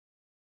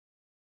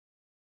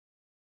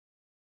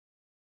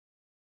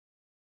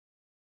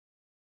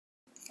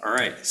All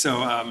right,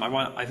 so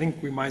I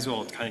think we might as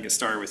well kind of get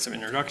started with some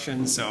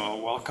introductions. So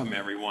welcome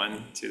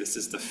everyone to this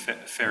is the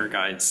Fair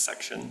Guides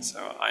section.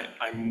 So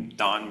I'm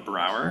Don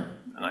Brower,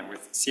 and I'm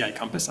with CI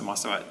Compass. I'm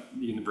also at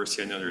the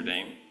University of Notre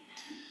Dame.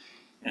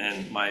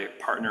 And my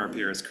partner up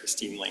here is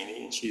Christine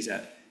Laney, and she's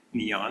at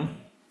Neon.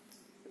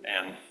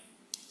 And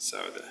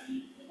so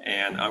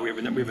we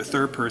have a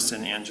third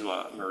person,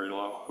 Angela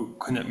Murillo, who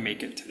couldn't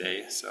make it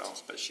today.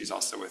 But she's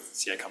also with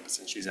CI Compass,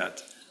 and she's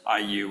at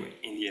IU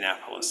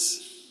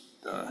Indianapolis,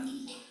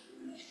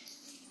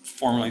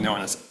 formerly known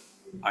as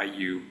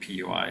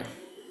IUPUI.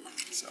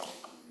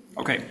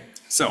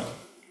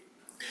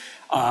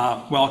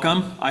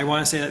 Welcome. I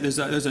want to say that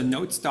there's a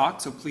notes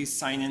doc, so please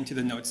sign into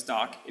the notes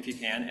doc if you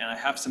can, and I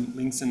have some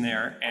links in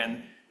there.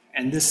 And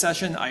this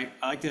session, I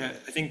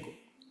think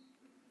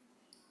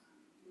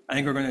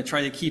we're going to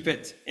try to keep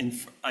it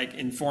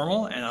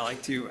informal,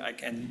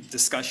 and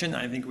discussion.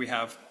 I think we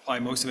have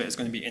probably most of it is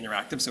going to be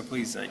interactive, so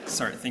please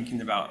start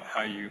thinking about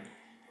how you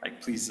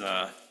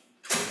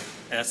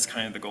that's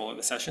kind of the goal of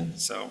the session.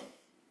 So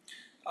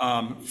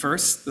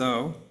first,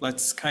 though,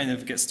 let's kind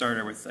of get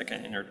started with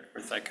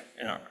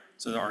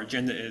so our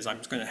agenda is I'm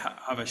just going to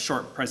have a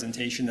short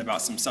presentation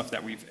about some stuff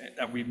that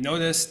we've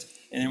noticed,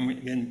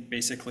 and then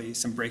basically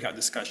some breakout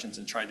discussions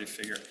and try to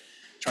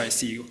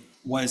see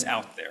what is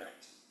out there,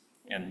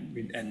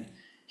 and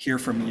hear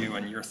from you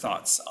and your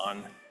thoughts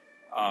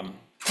on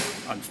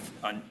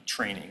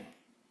training.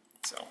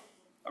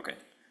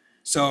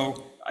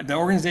 So the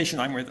organization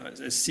I'm with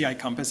is CI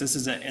Compass. This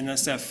is an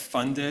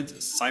NSF-funded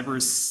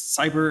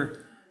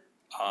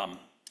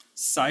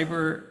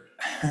cyber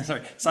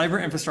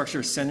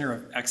infrastructure center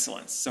of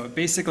excellence. So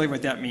basically,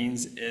 what that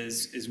means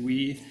is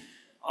we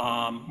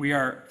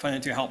are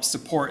funded to help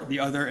support the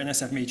other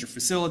NSF major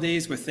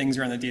facilities with things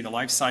around the data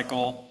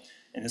lifecycle.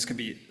 And this could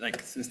be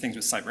things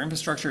with cyber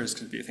infrastructure. This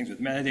could be things with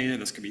metadata.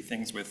 This could be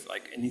things with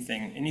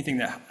anything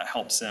that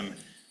helps them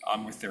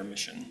with their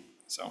mission.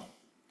 So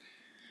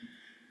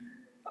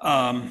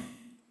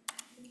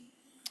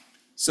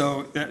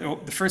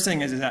the first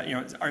thing is that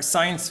our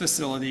science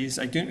facilities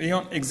they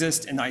don't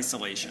exist in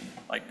isolation.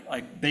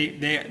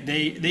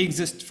 They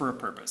exist for a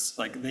purpose.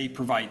 They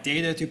provide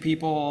data to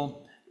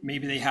people.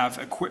 Maybe they have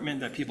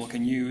equipment that people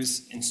can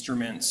use,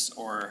 instruments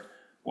or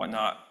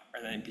whatnot,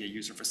 or then be a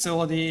user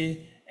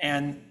facility.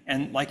 And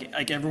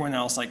like everyone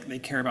else, they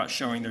care about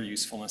showing their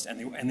usefulness, and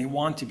they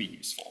want to be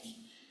useful.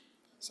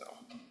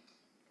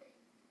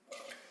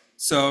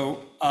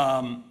 So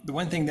the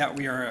one thing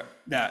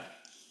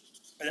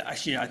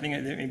actually, I think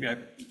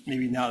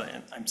maybe now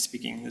that I'm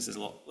speaking, this is a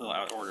little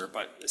out of order,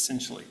 but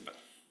essentially, let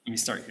me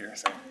start here.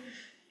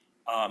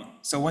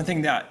 So one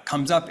thing that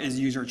comes up is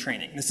user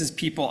training. This is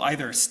people,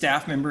 either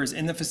staff members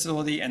in the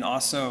facility and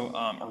also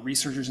or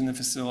researchers in the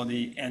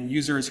facility, and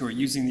users who are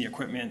using the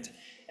equipment.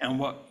 And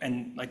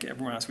like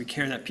everyone else, we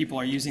care that people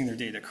are using their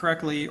data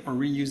correctly or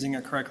reusing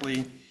it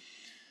correctly.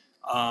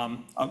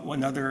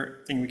 One other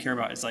thing we care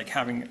about is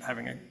having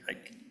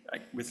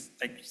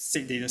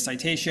data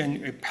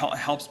citation. It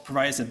helps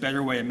provide us a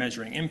better way of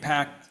measuring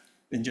impact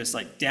than just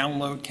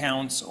download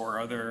counts or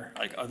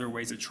other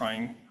ways of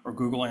trying, or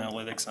Google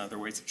Analytics and other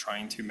ways of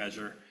trying to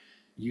measure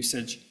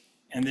usage.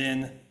 And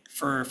then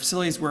for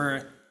facilities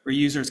where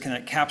users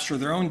can capture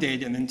their own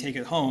data and then take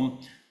it home,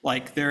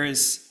 there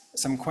is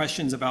some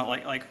questions about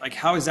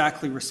how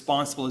exactly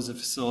responsible is a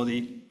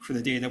facility for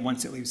the data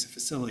once it leaves the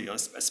facility,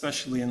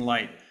 especially in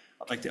light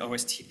of the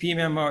OSTP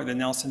memo or the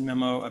Nelson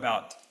memo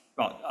about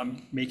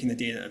making the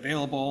data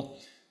available.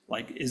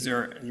 Is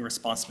there any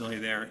responsibility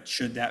there?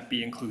 Should that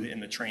be included in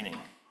the training?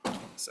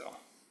 So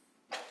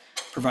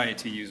provided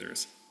to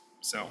users.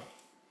 So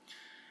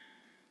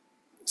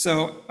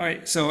all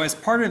right. So as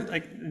part of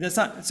that's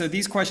not. So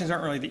these questions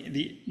aren't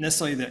really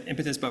necessarily the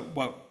impetus, but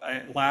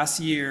last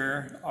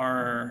year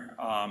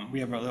we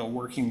have a little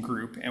working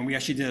group, and we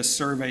actually did a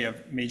survey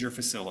of major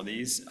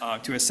facilities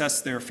to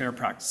assess their FAIR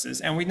practices.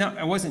 And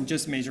it wasn't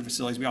just major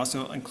facilities. We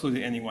also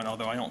included anyone,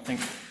 although I don't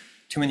think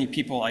too many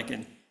people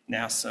in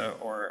NASA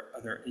or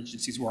other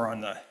agencies were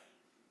on the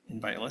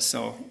invite list.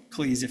 So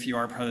please, if you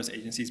are part of those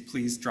agencies,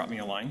 please drop me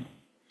a line.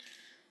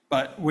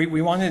 But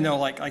we wanted to know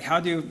how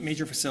do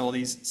major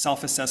facilities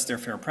self-assess their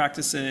FAIR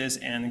practices,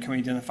 and can we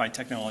identify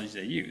technologies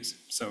they use?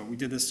 So we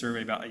did this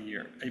survey about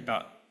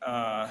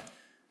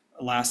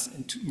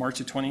March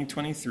of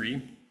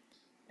 2023,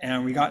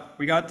 and we got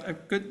a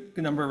good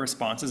number of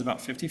responses,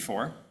 about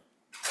 54.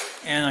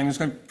 And I'm just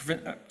going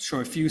to show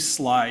a few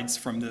slides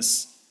from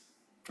this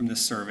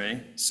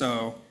survey.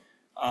 So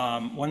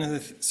one of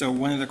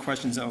the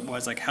questions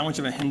was how much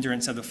of a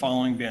hindrance have the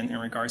following been in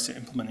regards to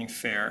implementing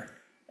FAIR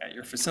at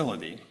your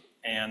facility?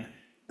 And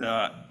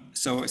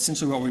so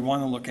essentially what we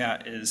want to look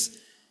at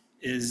is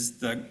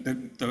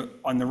the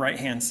on the right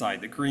hand side,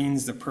 the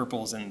greens, the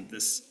purples, and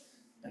the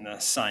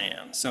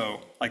cyan.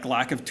 So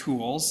lack of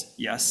tools.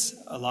 Yes,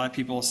 a lot of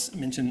people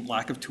mentioned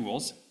lack of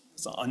tools.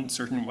 It's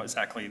uncertain what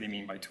exactly they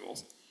mean by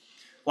tools.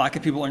 Lack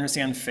of people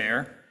understand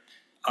FAIR.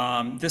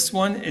 This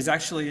one is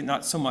actually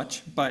not so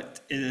much,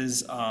 but it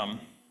is.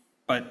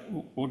 But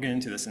we'll get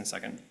into this in a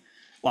second.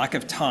 Lack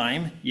of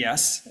time,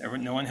 yes,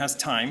 no one has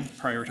time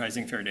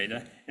prioritizing fair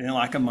data. And then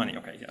lack of money,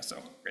 okay, yeah,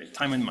 so great,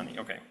 time and money,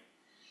 okay.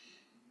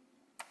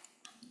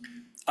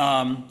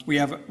 We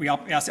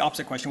asked the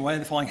opposite question, what of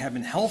the following have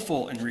been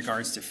helpful in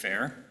regards to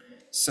FAIR?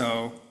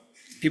 So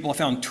people have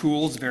found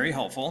tools very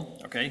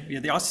helpful, okay? Yeah,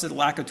 the opposite,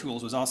 lack of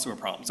tools was also a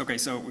problem. So, okay,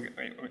 so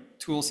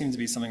tools seems to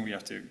be something we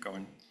have to go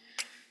in.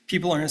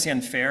 People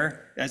understand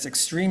FAIR, that's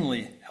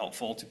extremely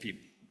helpful to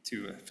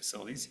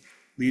facilities.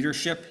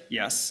 Leadership,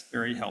 yes,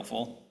 very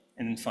helpful.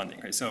 And then funding,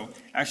 okay? So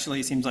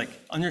actually it seems like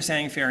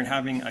understanding FAIR and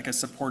having like a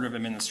supportive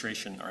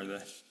administration are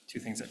the two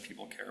things that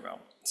people care about.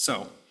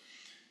 So,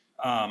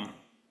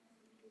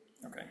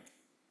 okay.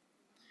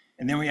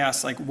 And then we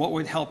asked like, what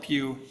would help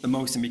you the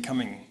most in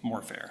becoming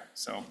more fair?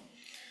 So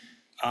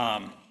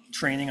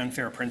training on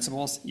FAIR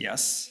principles,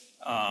 yes.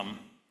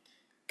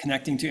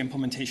 Connecting to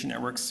implementation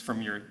networks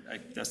from your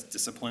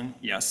discipline,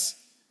 yes.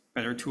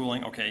 Better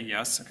tooling, okay,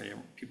 yes, okay,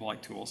 people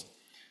like tools.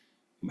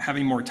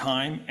 Having more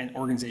time and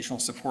organizational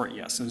support,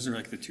 yes, those are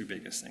like the two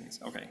biggest things.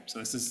 Okay, so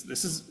this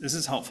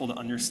is helpful to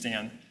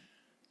understand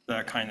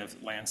the kind of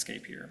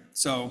landscape here.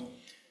 So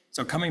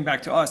coming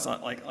back to us,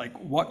 like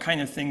what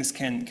kind of things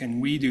can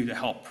we do to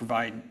help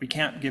provide? We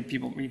can't give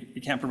people, we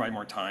can't provide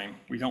more time.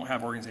 We don't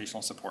have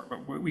organizational support,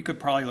 but we could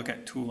probably look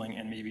at tooling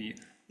and maybe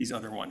these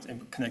other ones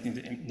and connecting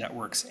to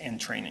networks and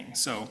training.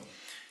 So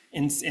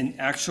in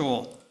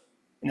actual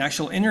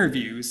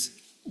interviews,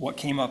 what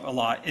came up a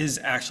lot is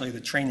actually the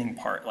training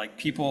part. Like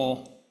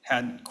people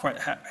had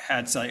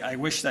say, I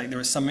wish that there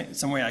was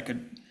some way I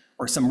could,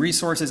 or some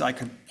resources I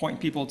could point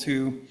people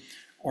to,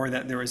 or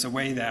that there was a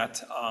way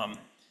that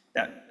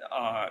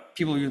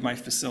people who use my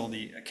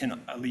facility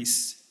can at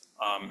least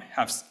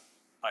have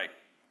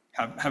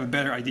a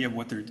better idea of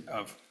what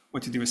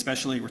to do.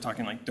 Especially we're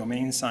talking like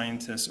domain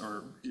scientists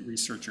or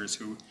researchers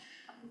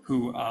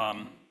who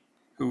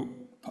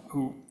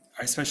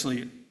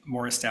especially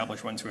more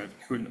established ones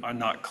who are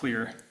not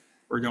clear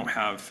or don't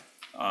have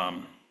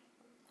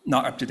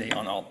not up to date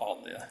on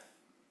all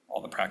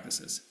the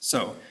practices.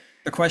 So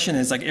the question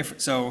is like,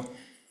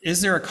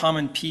 is there a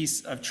common piece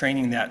of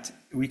training that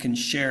we can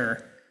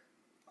share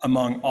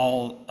among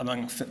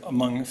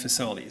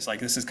facilities? Like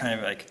this is kind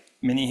of like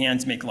many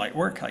hands make light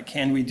work. Like,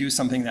 can we do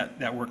something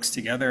that works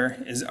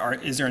together? Is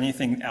there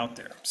anything out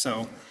there?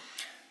 So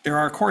there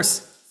are of course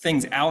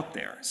things out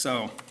there.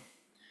 So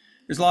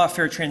there's a lot of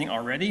FAIR training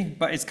already,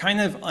 but it's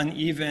kind of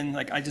uneven.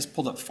 Like I just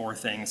pulled up 4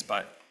 things,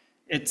 but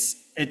it's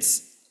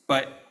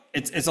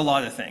a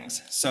lot of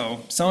things. So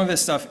some of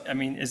this stuff, I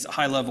mean, is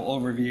high level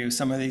overview.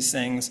 Some of these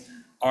things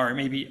are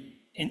maybe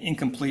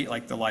incomplete,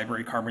 like the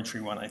library carpentry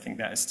one. I think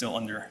that is still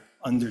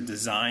under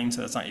design,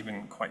 so that's not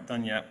even quite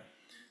done yet.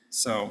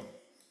 So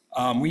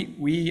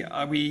we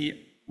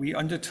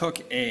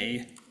undertook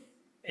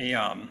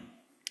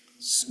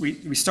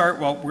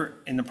we're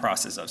in the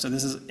process of, so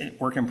this is a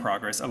work in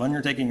progress of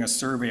undertaking a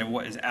survey of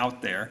what is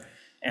out there,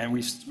 and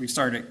we've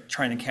started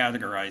trying to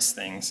categorize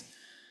things.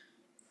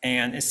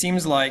 And it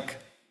seems like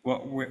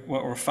what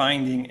we're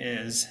finding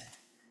is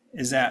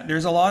that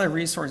there's a lot of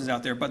resources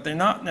out there, but they're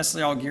not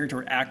necessarily all geared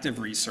toward active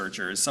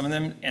researchers. Some of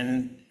them,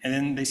 and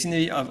then they seem to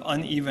be of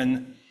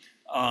uneven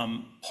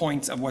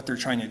points of what they're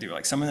trying to do.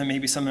 Like some of them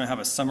have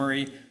a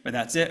summary, but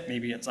that's it.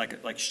 Maybe it's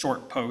like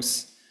short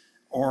posts.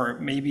 Or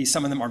maybe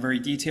some of them are very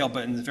detailed,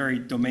 but in a very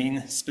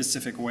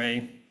domain-specific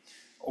way.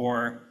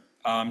 Or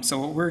so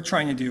what we're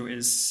trying to do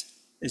is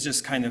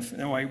just kind of,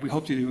 we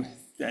hope to do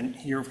and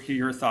hear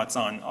your thoughts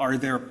on, are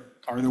there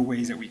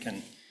ways that we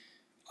can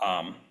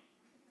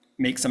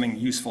make something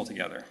useful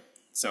together?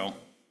 So,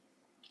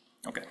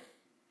 okay.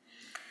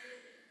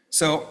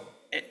 So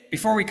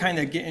before we kind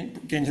of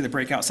get into the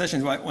breakout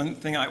sessions, one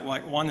thing I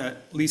want to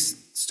at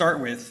least start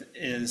with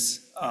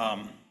is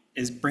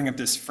bring up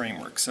this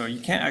framework. So you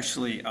can't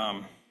actually,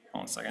 hold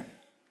on a second.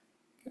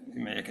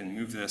 Maybe I can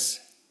move this.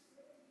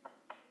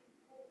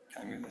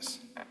 Can I move this?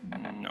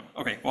 No.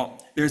 Okay,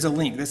 well, there's a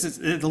link.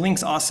 The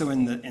link's also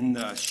in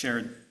the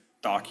shared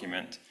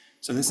document.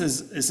 So this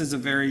is a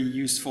very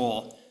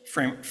useful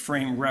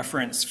frame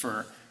reference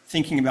for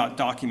thinking about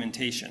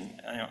documentation.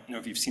 I don't know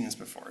if you've seen this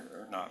before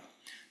or not.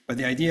 But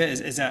the idea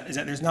is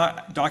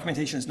that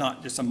documentation is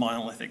not just a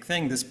monolithic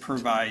thing. This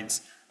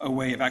provides a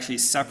way of actually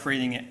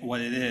separating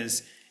what it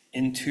is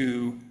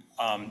into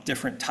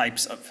different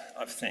types of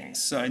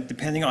things. So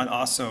depending on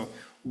also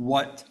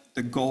what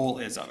the goal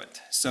is of it.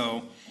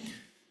 So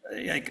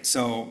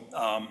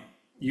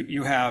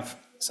you have,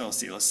 so let's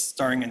see,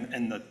 starting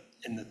in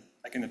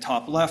the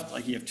top left,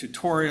 like you have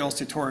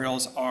tutorials.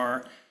 Tutorials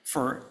are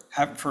for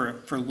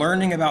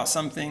learning about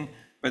something,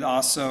 but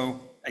also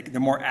like the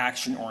more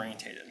action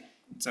orientated.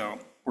 So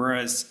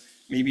whereas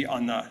maybe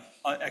on the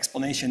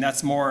explanation,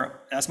 that's more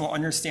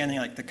understanding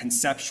like the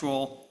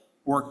conceptual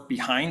work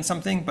behind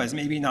something, but it's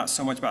maybe not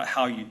so much about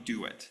how you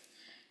do it.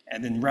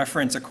 And then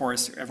reference, of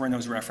course, everyone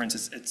knows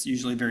reference. It's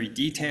usually very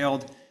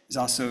detailed. It's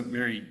also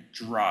very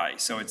dry.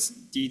 So it's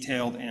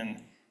detailed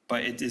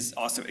but it is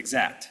also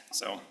exact.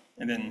 So,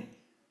 and then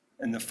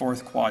in the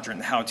fourth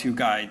quadrant, the how-to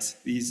guides,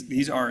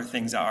 these are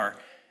things that are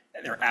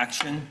their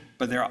action,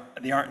 but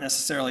they aren't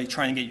necessarily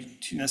trying to get you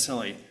to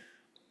necessarily,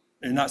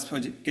 they're not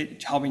supposed to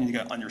get helping you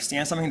to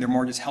understand something. They're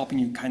more just helping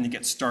you kind of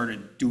get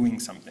started doing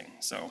something.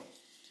 So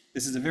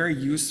this is a very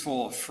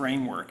useful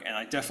framework, and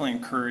I definitely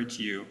encourage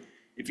you,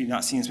 if you've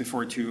not seen this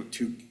before, to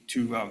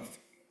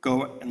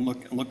go and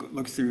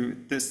look through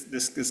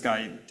this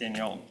guy,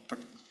 Daniel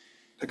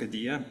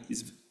Picadilla.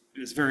 He's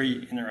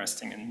very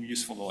interesting and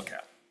useful to look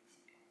at.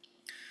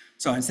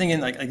 So I'm thinking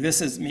like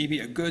this is maybe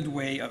a good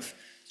way of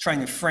trying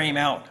to frame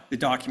out the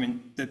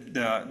document,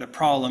 the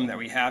problem that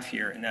we have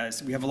here. And that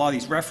is, we have a lot of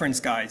these reference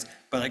guides,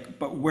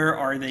 but where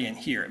are they in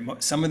here?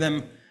 Some of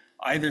them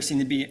either seem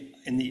to be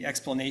in the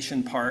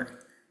explanation part,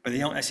 but they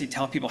don't actually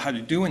tell people how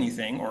to do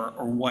anything or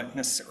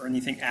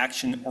anything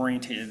action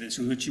oriented is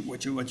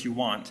what you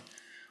want,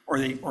 or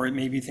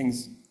maybe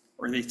things,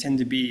 or they tend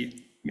to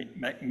be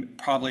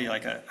probably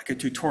like a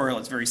tutorial.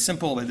 It's very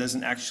simple, but it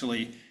doesn't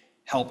actually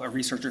help a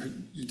researcher who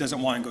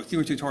doesn't want to go through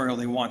a tutorial.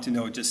 They want to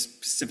know just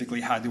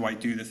specifically, how do I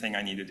do the thing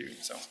I need to do?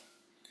 So,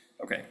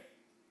 okay.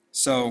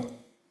 So,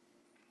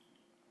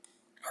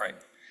 all right.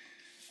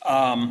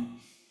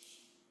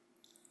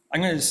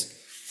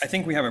 I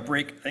think we have a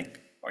break.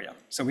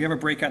 So we have a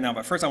breakout now,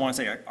 but first I want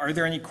to say, are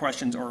there any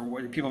questions,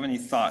 or do people have any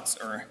thoughts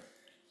or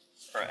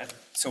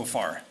so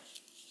far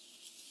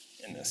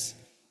in this?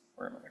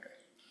 Where am I? Okay.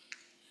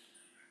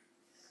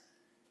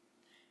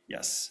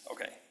 Yes,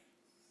 okay.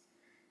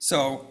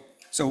 So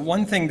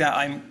one thing that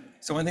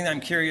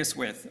I'm curious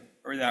with,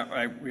 or that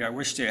I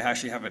wish to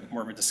actually have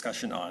more of a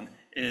discussion on,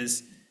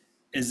 is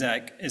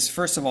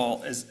first of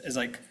all, is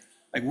like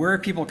where are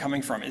people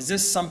coming from? Is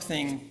this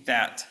something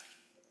that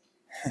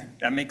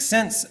makes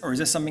sense, or is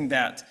this something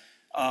that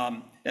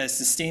is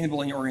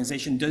sustainable in your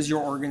organization? Does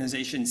your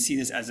organization see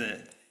this as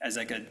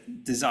like a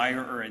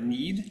desire or a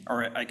need,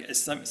 or like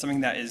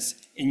something that is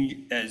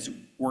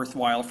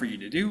worthwhile for you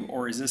to do,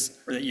 or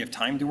that you have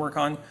time to work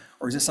on,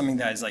 or is this something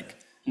that is like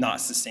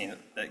not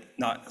sustainable,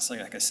 not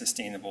necessarily like a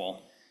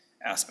sustainable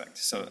aspect?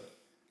 So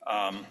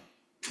I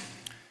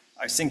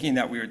was thinking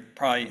that we would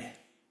probably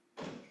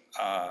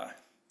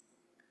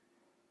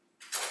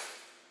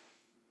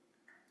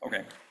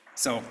okay.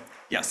 So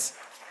yes.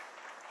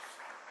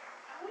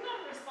 I want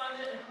to respond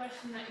to a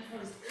question that you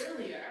posed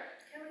earlier.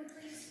 Can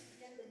we please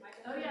get the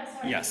microphone? Oh yeah,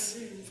 sorry. Yes,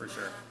 for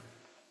sure.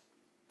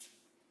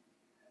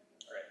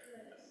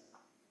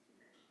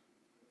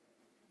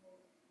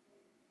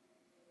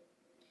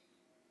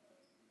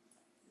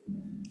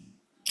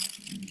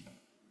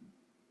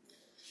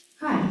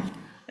 Hi.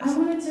 I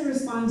wanted to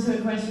respond to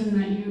a question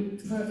that you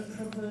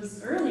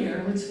proposed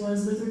earlier, which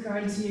was with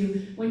regard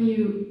to when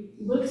you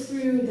look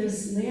through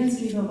this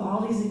landscape of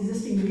all these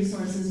existing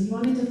resources, you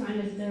wanted to find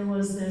if there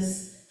was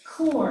this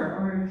core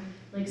or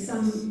like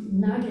some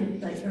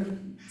nugget, or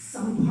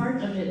some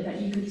part of it that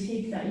you could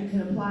take, that you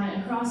could apply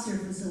across your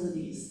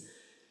facilities.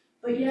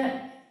 But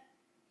yet,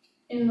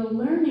 in the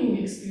learning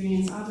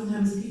experience,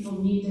 oftentimes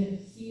people need to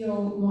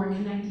feel more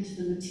connected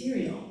to the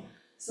material.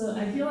 So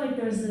I feel like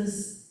there's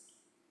this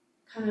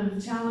kind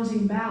of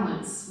challenging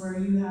balance where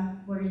you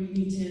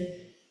need to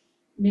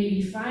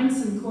maybe find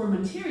some core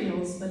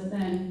materials, but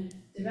then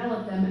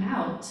develop them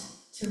out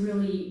to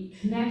really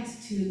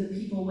connect to the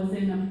people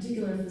within a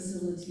particular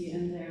facility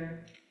and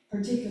their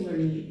particular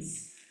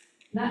needs.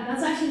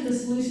 That's actually the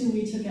solution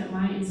we took at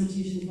my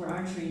institution for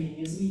our training,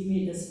 is we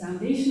made this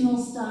foundational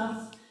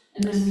stuff,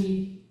 and then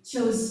we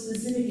chose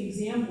specific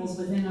examples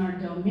within our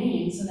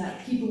domain so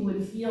that people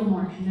would feel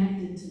more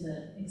connected to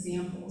the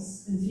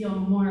examples and feel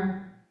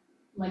more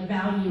like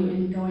value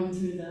in going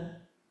through the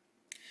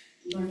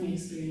learning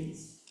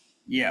experience.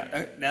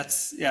 Yeah,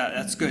 that's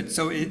good.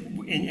 So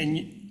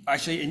then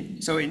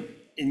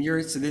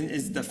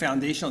is the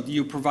foundational, do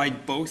you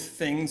provide both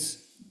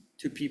things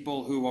to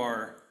people who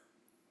are,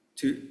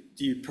 do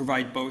you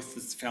provide both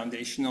the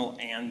foundational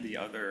and the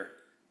other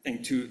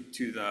thing to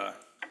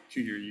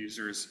your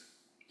users?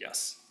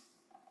 Yes.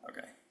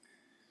 Okay.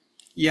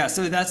 Yeah,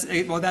 so that's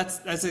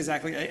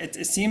exactly,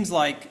 it seems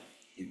like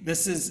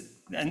this is,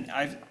 and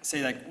I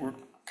say like we're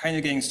kind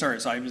of getting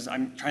started, so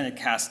I'm trying to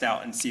cast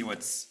out and see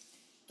what's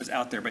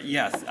out there. But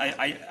yes,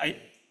 I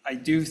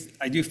do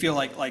feel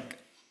like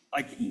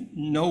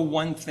no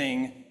one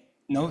thing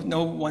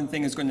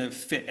is going to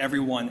fit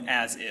everyone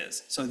as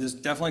is. So there's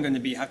definitely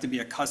going to have to be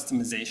a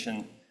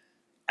customization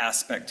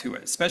aspect to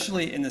it,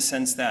 especially in the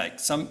sense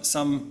that some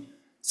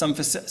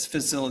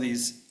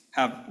facilities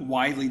have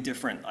widely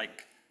different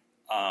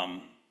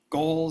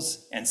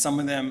goals, and some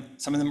of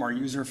them are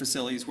user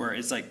facilities where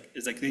it's like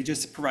they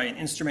just provide an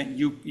instrument.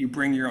 You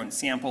bring your own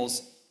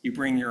samples, you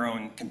bring your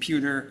own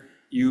computer,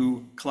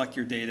 you collect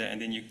your data,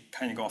 and then you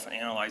kind of go off and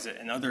analyze it.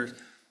 And others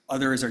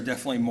are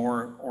definitely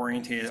more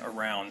oriented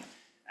around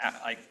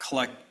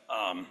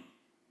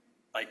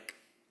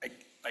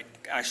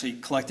actually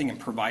collecting and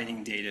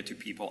providing data to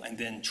people, and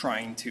then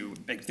trying to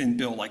then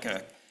build like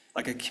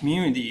a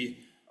community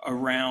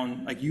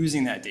around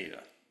using that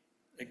data.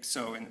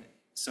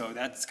 So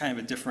that's kind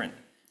of a different,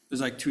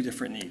 there's like two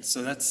different needs.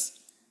 So this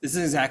is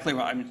exactly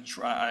what I'm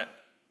trying,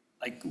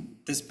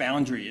 this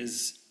boundary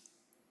is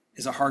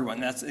is a hard one.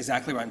 That's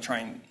exactly what I'm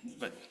trying,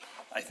 but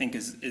I think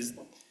is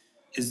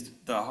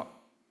the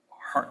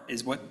heart,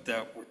 is what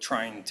we're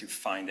trying to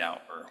find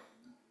out, or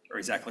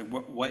exactly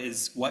what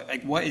is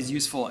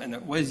useful, and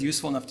what is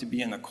useful enough to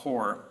be in the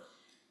core,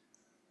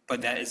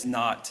 but that is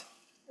not,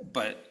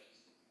 but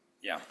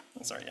yeah,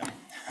 I'm sorry, yeah.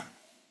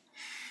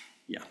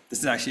 Yeah, this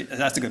is actually,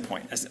 that's a good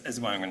point, is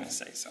what I'm going to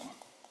say, so.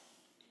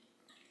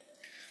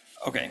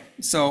 Okay,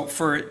 so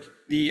for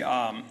the,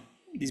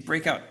 these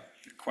breakout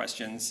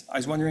questions, I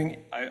was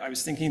wondering, I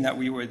was thinking that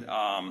we would,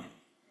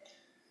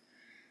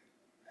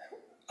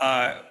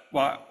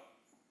 well,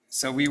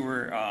 so we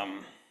were,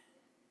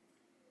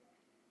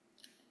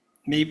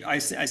 maybe, I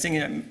was thinking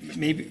that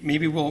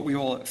maybe we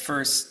will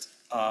first,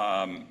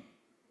 I'm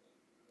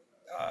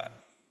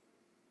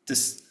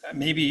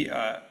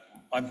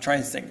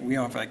trying to think, we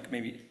don't have like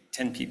maybe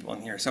 10 people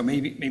in here, so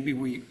maybe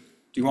do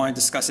you want to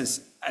discuss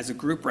this as a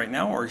group right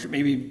now, or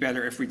maybe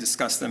better if we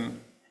discuss them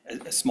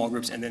as small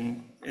groups and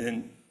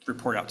then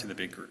report out to the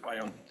big group?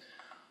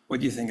 What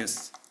do you think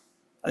is,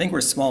 I think we're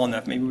small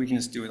enough, maybe we can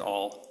just do it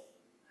all.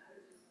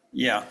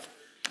 Yeah,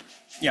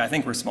 I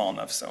think we're small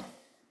enough, so.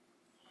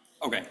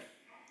 Okay,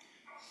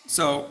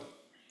 so,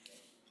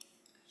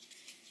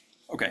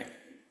 okay.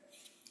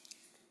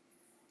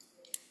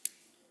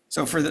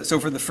 So for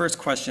the first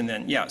question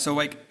then, yeah, so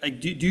like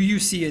do you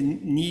see a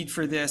need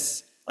for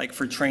this, like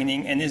for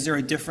training, and is there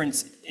a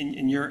difference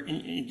in your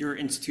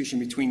institution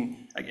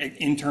between like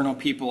internal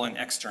people and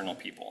external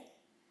people?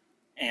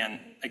 And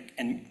like,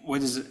 and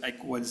what is it, like,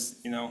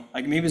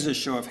 like maybe it's a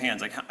show of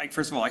hands, like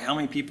first of all, like how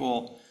many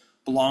people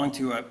belong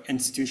to an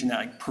institution that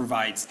like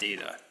provides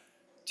data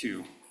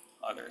to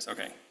others?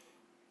 Okay,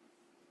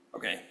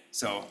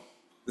 so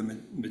the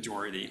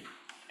majority,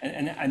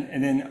 and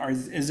then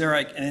is there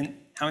like, and then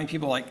how many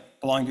people like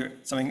belong to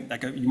something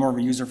like more of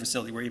a user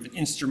facility where you have an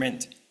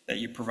instrument that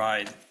you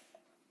provide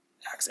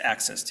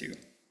access to?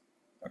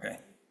 Okay,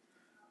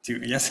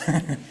 yes. You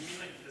mean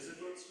like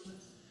physical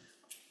instruments?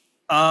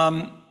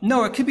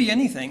 No, it could be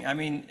anything. I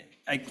mean,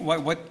 like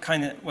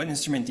what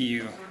instrument do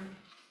you?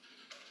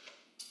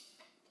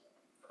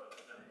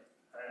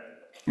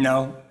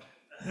 No.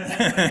 I don't,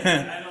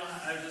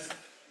 I'm just,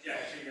 yeah,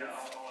 actually, yeah,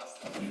 I'll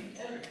ask them.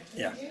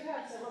 Yeah. We do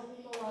have several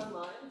people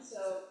online, so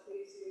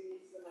please do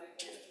use the mic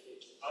and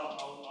introduce yourself.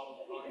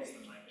 I'll use the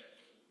mic.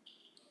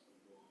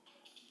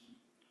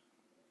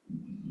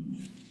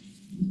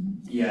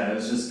 Yeah, I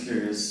was just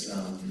curious,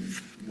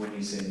 when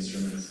you say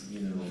instruments, you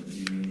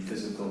mean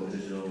physical,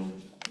 digital,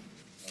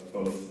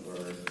 both,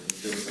 or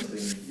if there was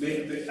something,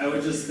 maybe, I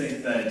would just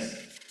think that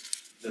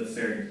the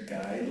FAIR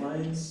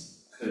guidelines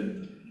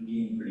could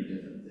mean pretty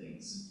different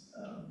things,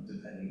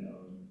 depending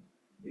on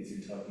if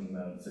you're talking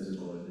about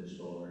physical or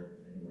digital or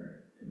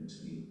anywhere in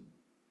between,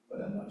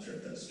 but I'm not sure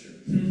if that's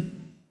true.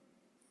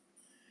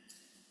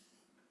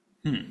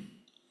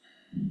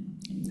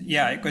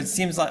 Yeah, it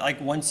seems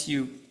like once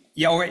you,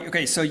 yeah,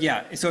 okay, so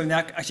yeah, so in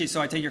that, actually, so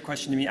I take your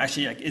question to mean,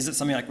 actually, like, is it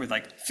something like with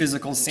like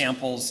physical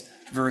samples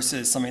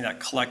versus something that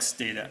collects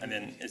data and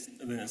then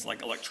it's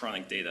like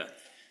electronic data?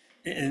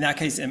 In that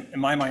case, in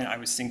my mind, I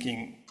was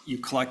thinking you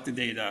collect the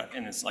data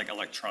and it's like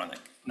electronic,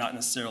 not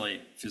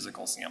necessarily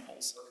physical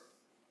samples.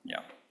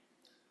 Yeah.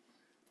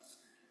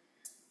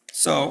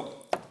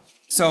 So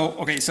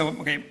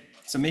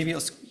maybe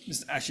let's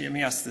just actually, let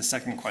me ask the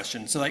second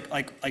question. So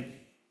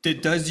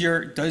does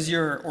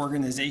your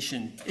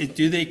organization,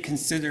 do they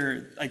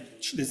consider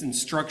like this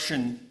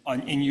instruction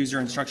on in-user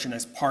instruction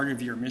as part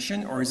of your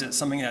mission, or is it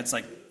something that's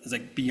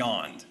like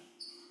beyond?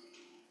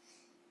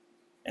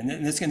 And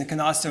then this can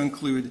also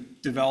include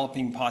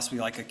developing possibly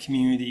like a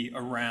community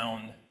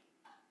around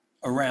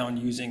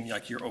using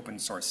like your open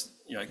source,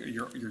 like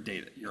your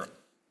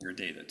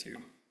data too.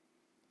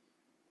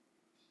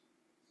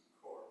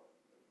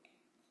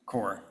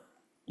 Core,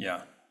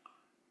 yeah.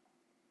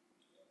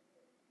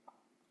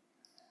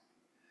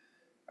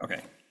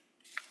 Okay.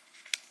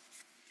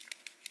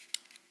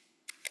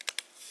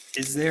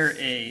 Is there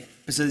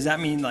so does that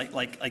mean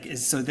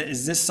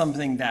is this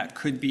something that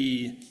could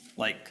be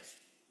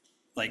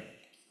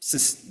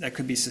that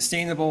could be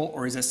sustainable,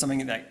 or is this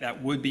something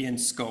that would be in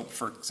scope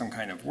for some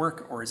kind of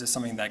work, or is this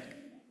something that,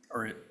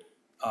 okay,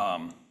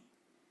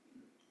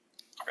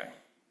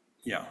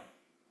 yeah.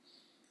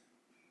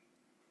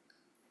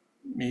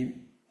 Maybe,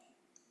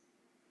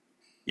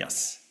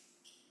 yes.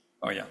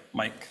 Oh yeah,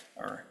 Mike,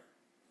 or.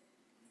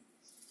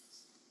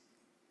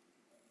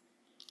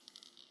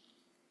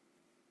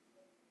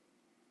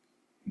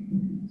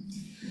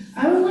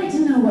 I would like to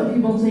know what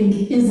people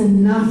think is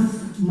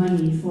enough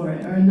money for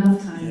it or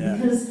enough time, Yeah.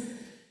 because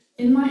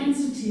in my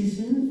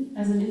institution,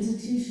 as an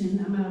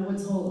institution, I'm at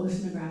Woods Hole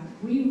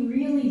Oceanographic, we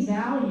really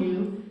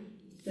value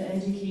the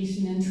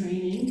education and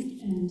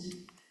training,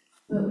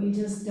 but we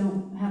just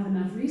don't have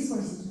enough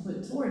resources to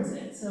put towards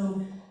it.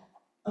 So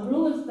a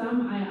rule of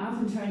thumb I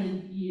often try to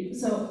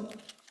use, so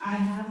I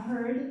have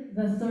heard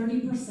the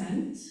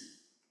 30%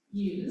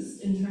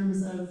 used in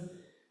terms of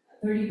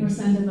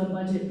 30% of a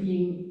budget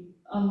being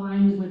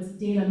aligned with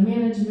data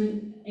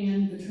management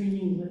and the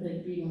training with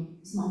it being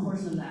a small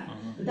portion of that.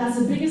 But that's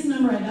the biggest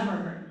number I've ever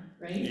heard.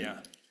 right? Yeah,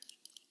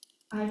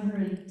 I've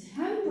heard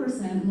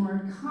 10%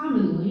 more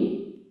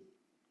commonly,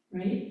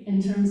 right,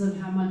 in terms of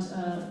how much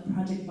a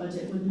project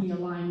budget would be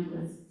aligned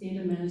with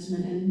data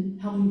management and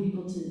helping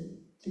people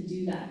to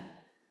do that.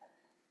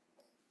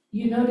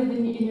 You noted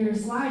in your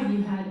slide,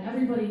 you had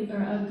everybody, or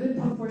a good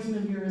proportion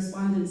of your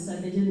respondents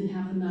said they didn't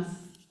have enough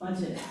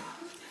budget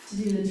to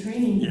do the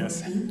training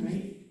Yes. portion,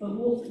 right? But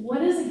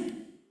what is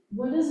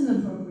an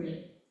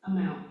appropriate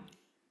amount?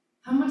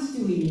 How much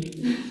do we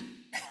need?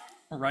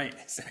 right,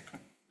 exactly.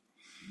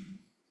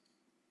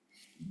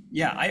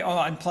 Yeah,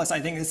 and plus I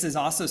think this is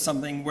also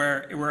something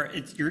where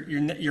it's,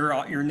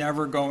 you're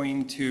never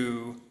going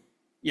to,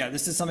 yeah,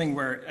 this is something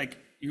where like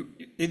you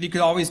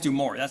could always do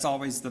more. That's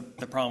always the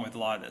problem with a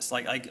lot of this.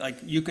 Like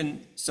you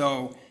can,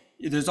 so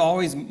there's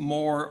always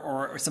more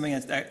or something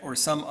or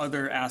some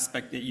other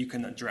aspect that you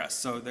can address.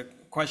 So the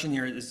question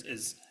here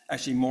is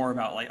actually more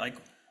about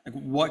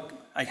what,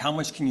 how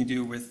much can you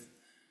do with,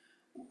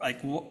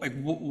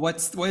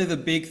 what are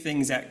the big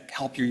things that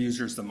help your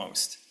users the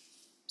most?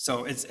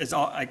 So it's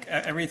all like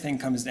everything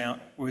comes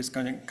down, was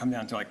going to come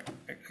down to like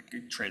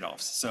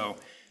trade-offs. So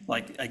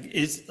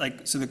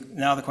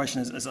now the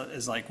question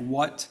is like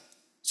what,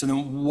 so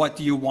then what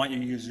do you want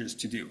your users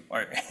to do?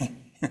 Or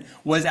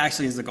what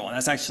actually is the goal? And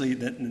that's actually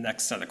the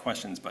next set of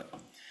questions.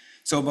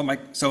 So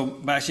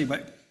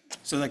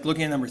like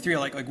looking at number 3,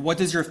 like what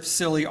does your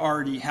facility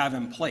already have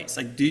in place?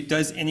 Like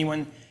does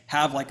anyone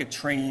have like a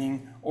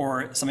training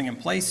or something in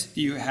place?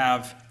 Do you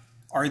have,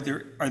 are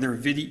there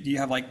video, do you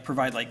have like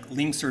provide like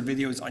links or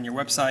videos on your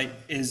website?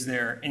 Is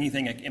there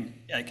anything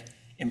like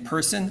in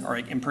person or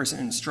like in-person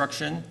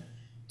instruction?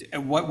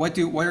 What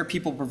are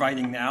people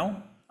providing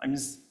now? I'm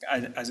just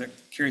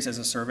curious as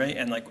a survey,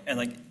 and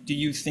do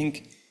you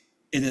think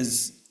it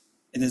is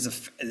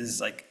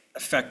like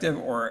effective,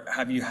 or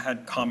have you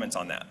had comments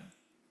on that?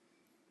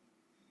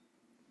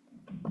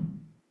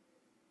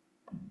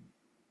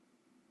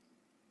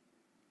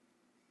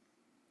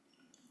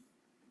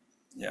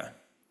 Yeah.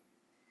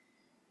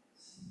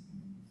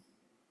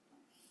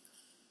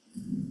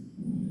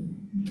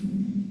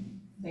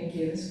 Thank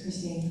you, this is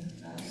Christine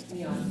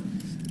Leon.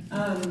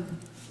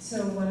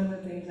 So one of the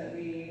things that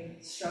we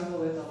struggle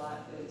with a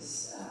lot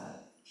is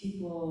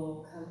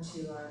people come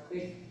to our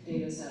big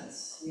data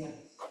sets. We have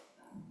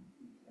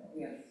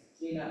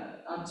data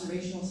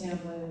observational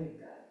sampling, we've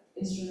got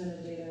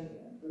instrumented data, we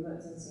have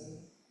remote sensing,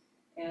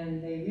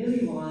 and they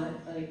really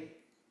want like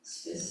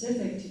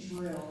specific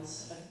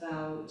tutorials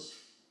about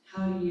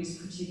how to use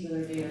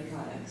particular data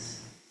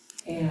products.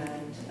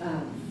 And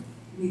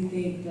we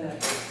think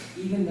that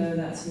even though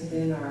that's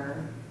within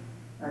our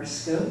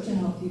scope to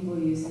help people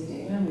use the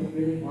data, and we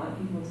really want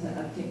people to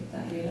update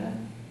that data,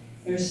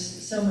 there's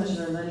so much of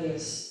our money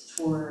is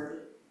toward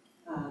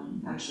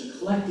actually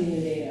collecting the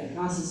data,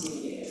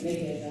 processing the data,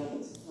 making it available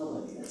to the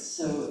public. And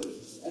so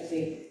I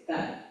think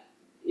that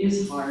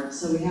is hard.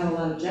 So we have a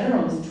lot of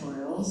general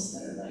tutorials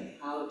that are like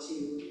how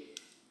to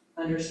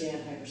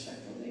understand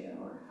hyperspectral data,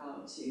 or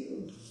how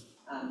to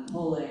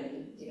pull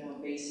in,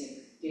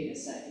 basic data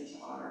set into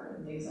R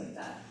and things like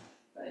that.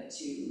 But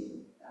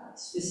to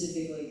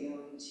specifically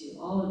go into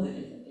all of the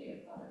different data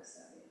products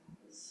that we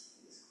have is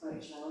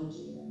quite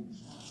challenging. And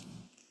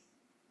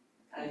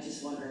I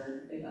just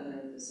wonder if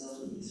other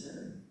facilities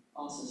are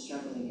also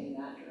struggling in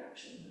that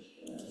direction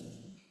particularly.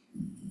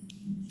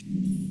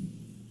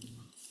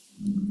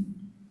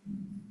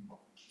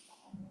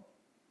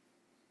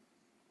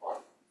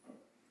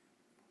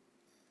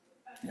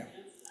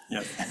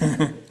 Yes.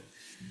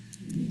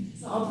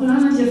 So I'll put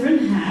on a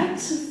different hat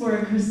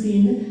for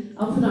Christine.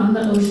 I'll put on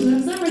the Ocean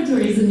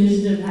Observatories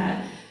Initiative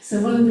hat.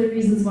 So one of the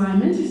reasons why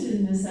I'm interested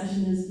in this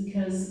session is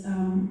because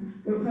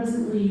we're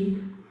presently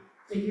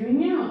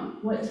figuring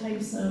out what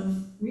types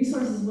of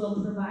resources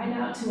we'll provide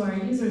out to our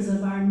users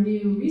of our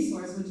new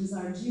resource, which is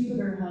our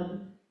Jupyter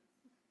Hub,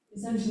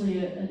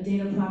 essentially a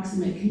data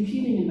proximate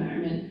computing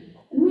environment.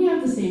 And we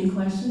have the same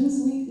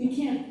questions. We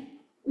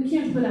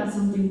can't put out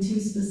something too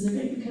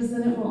specific, because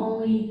then it will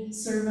only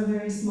serve a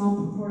very small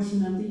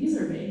proportion of the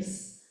user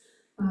base.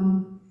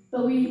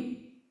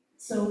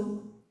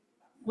 So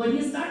what do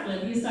you start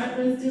with? You start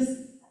with just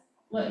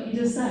what you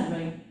just said,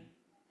 right?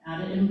 How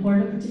to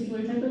import a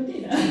particular type of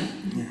data.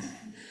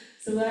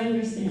 So I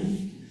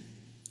understand.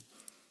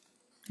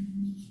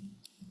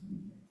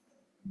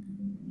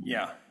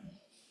 Yeah.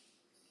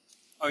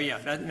 Oh yeah,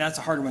 that's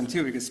a hard one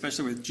too, because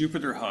especially with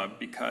Jupyter Hub,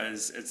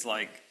 because it's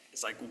like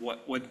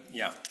what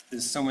yeah,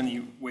 there's so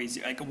many ways.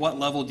 Like, what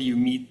level do you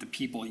meet the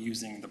people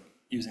using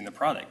the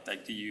product?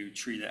 Like, do you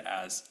treat it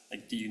as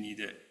like, do you need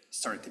to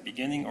start at the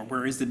beginning, or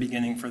where is the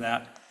beginning for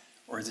that,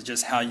 or is it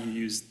just how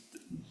you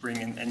bring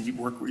in and you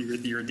work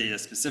with your data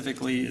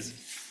specifically?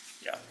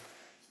 Yeah.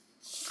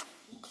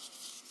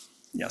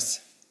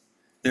 Yes.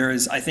 There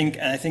is, I think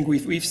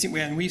we've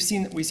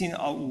seen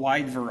a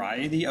wide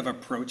variety of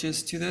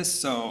approaches to this.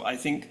 So I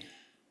think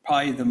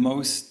probably the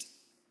most,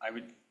 I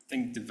would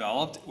think,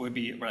 developed would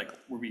be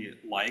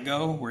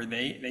LIGO, where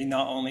they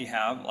not only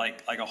have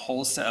like a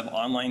whole set of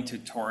online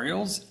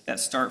tutorials that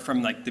start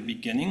from like the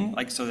beginning,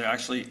 like, so they're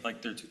actually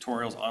like their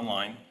tutorials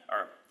online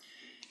are,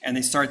 and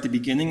they start at the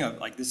beginning of,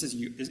 like, this is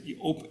you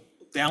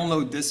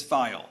download this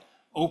file,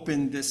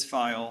 open this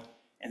file,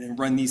 and then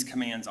run these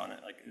commands on it,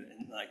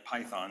 like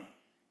Python.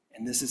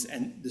 And this is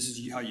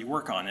how you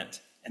work on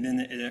it. And then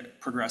it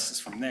progresses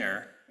from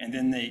there. And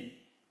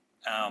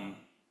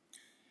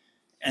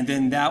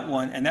then that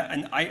one, and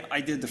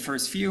I did the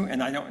first few,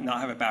 and I don't not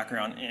have a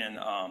background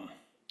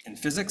in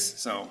physics,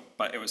 so,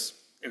 but it was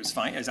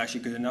fine. It was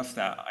actually good enough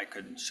that I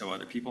could show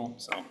other people,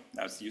 so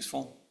that was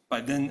useful.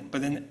 But then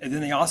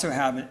they also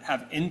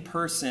have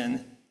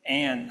in-person,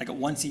 and like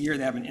once a year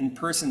they have an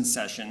in-person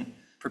session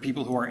for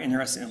people who are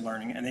interested in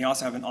learning, and they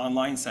also have an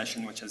online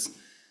session which has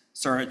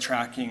started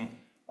tracking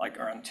like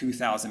around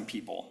 2,000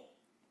 people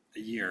a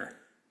year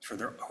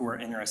who are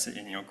interested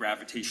in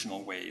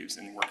gravitational waves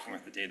and working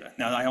with the data.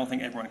 Now, I don't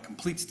think everyone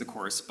completes the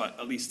course, but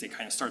at least they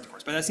kind of start the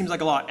course. But that seems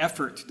like a lot of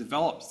effort to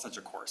develop such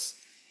a course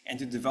and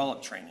to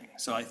develop training.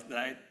 So I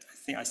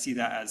think I see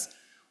that as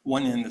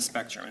one end of the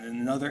spectrum. And then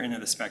another end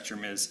of the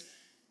spectrum is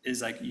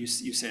like you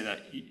say that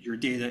your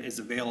data is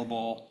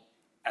available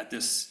at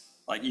this,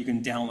 like you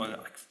can download it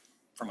like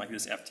from like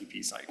this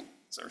FTP site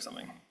or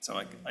something. So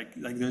like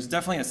there's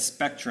definitely a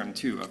spectrum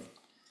too.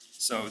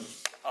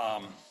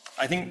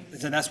 I think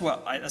that's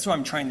what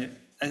I'm trying to.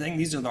 I think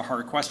these are the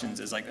hard questions.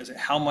 Is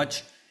how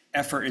much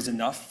effort is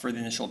enough for the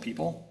initial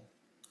people,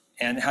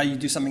 and how you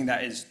do something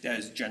that is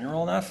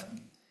general enough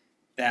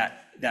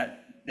that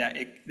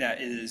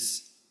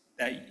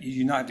you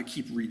do not have to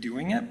keep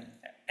redoing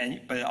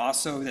it, but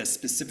also that's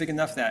specific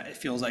enough that it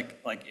feels like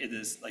it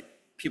is like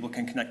people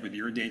can connect with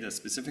your data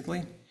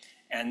specifically,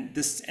 and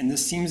this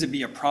seems to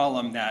be a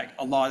problem that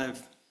a lot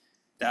of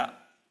that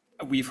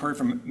we've heard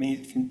from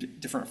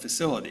different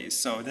facilities.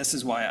 So this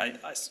is why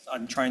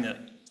I'm trying to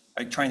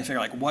figure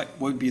out like what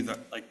would be the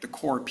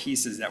core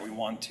pieces that we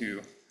want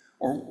to,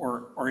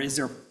 or is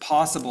there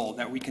possible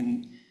that we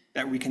can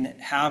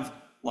have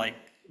like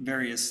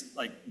various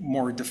like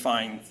more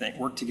defined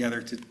work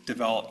together to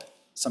develop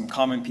some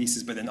common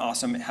pieces, but then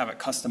also have it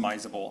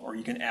customizable, or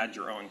you can add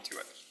your own to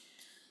it.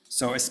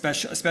 So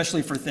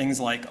especially for things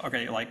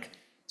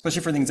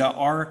especially for things that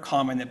are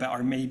common,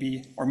 or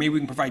maybe we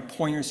can provide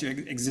pointers to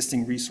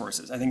existing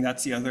resources. I think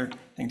that's the other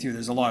thing too.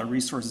 There's a lot of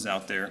resources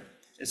out there.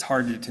 It's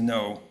hard to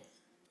know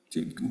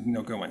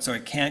go in. So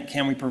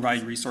can we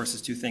provide resources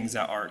to things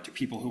that are to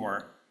people who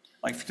are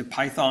like to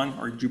Python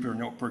or Jupyter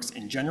Notebooks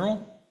in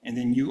general, and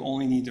then you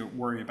only need to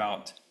worry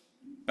about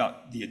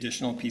the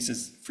additional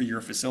pieces for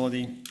your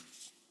facility.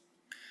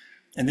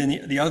 And then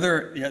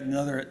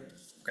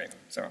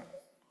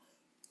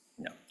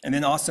and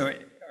then also, all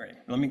right,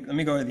 let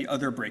me go to the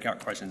other breakout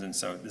questions. And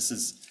so this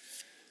is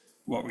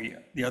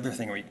the other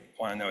thing we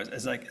want to know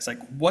is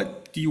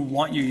what do you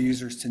want your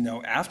users to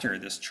know after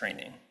this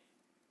training?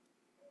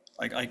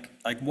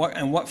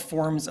 What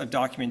forms of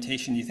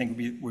documentation do you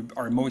think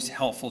are most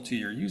helpful to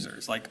your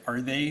users? Like,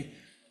 are they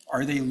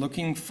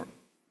looking for?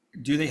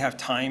 Do they have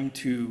time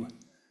to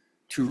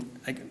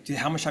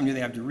how much time do they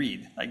have to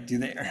read? Like,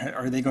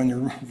 are they going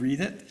to read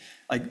it?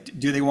 Like,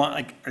 do they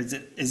want is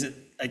it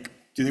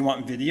do they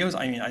want videos?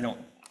 I mean, I don't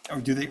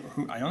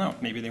know.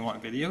 Maybe they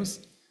want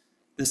videos.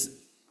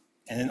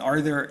 And then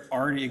are there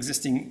already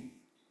existing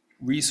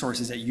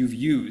resources that you've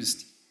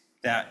used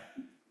that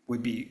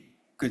would be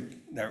good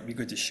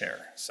to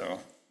share? So,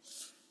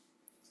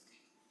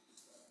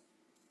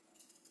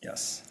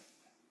 yes.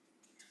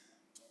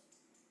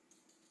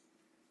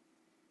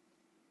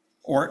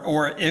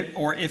 Or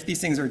if these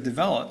things are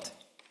developed,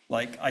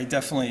 like I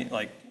definitely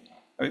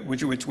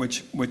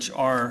which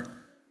our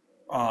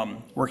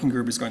working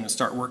group is going to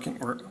start working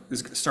or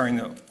is starting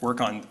to work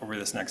on over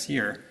this next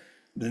year,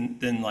 then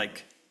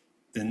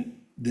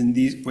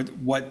these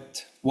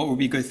what would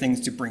be good things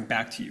to bring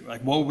back to you?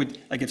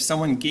 Like if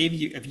someone gave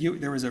you if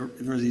there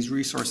were these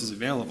resources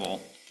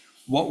available,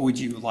 what would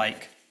you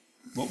like?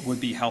 What would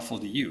be helpful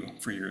to you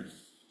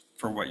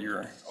for what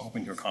you're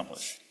hoping to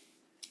accomplish?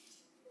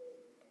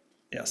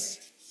 Yes.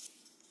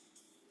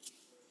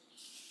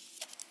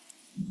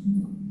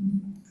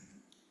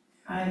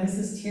 Hi, this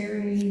is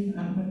Terry.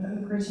 I'm with the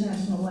Oak Ridge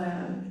National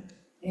Lab,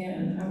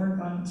 and I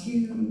work on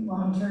 2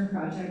 long-term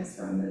projects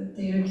from the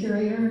Data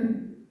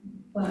Curator,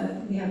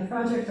 but we have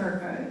project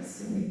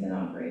archives, and we've been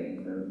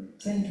operating for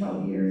 10,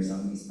 12 years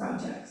on these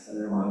projects, so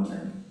they're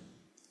long-term.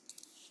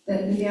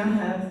 That we now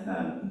have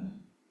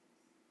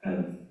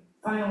a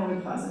final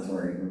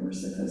repository where we're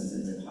supposed to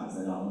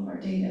deposit all of our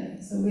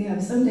data. So we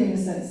have some data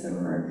sets that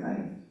were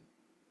archived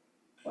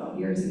 12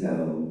 years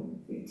ago,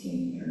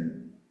 15 or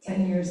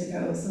 10 years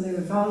ago, so they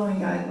were following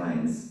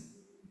guidelines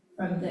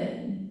from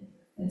then.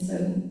 And so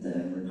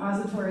the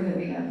repository that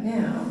we have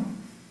now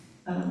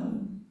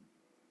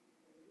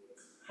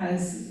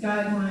has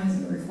guidelines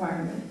and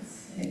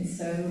requirements. And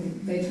so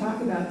they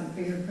talk about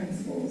the FAIR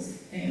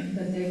principles, and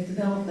that they've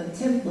developed a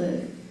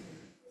template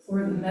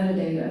for the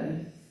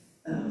metadata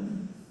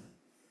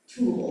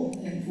tool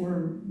and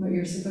for what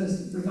you're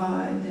supposed to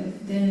provide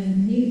that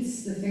then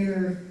meets the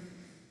FAIR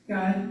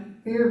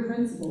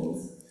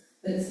principles,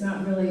 that's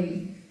not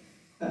really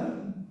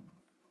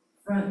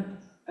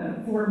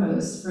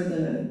foremost for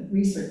the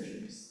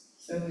researchers.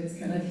 So it's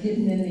kind of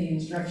hidden in the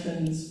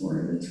instructions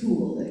for the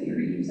tool that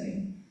you're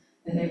using.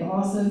 And they've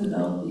also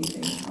developed these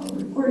things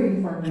called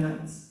reporting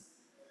formats.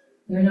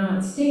 They're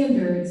not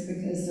standards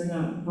because they're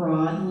not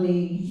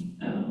broadly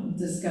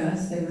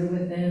discussed. They were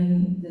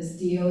within this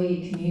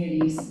DOE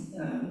communities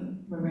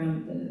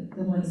around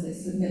the ones that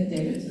submit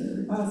data to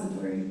the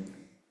repository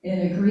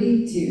and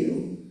agreed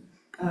to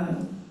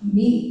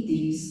meet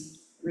these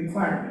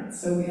requirements.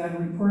 So we have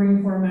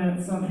reporting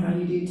formats on how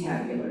you do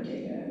tabular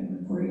data,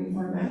 and reporting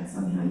formats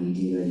on how you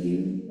do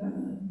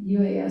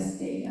UAS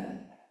data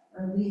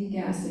or leak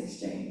gas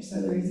exchange.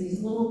 So there's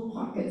these little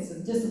pockets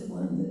of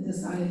discipline that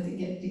decided to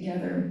get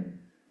together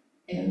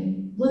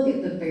and look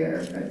at the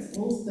FAIR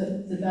principles,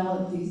 but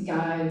develop these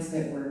guides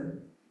that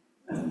were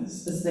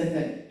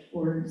specific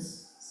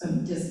towards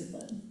some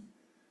discipline.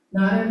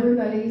 Not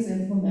everybody's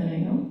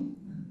implementing them.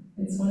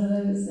 It's one of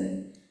those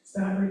that it's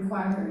not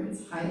required,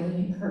 it's highly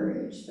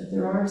encouraged, but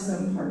there are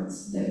some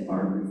parts that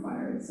are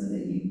required so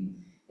that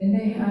and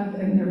they have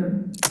in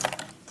their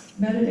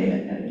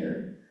metadata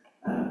editor,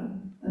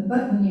 a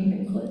button you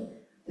can click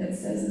that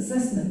says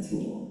assessment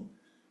tool.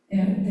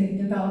 And they've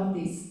developed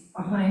these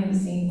behind the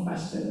scene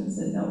questions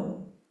that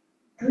they'll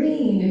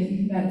green if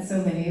you've got so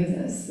many of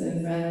this,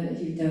 and red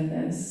if you've done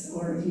this,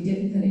 or if you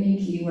didn't put any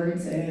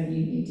keywords in,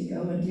 you need to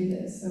go and do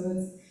this.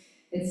 So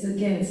it's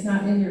again, it's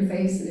not in your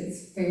face,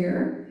 it's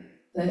fair,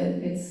 but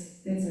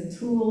it's a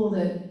tool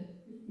that,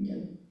 you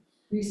know,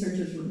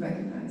 researchers would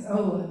recognize.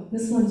 Oh,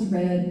 this one's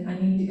red, I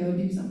need to go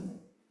do something.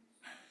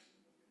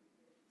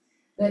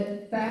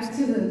 But back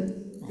to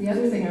the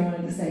other thing I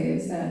wanted to say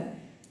is that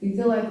we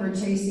feel like we're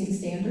chasing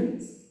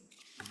standards.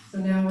 So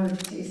now we're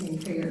chasing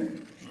FAIR.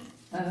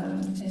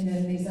 And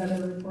then these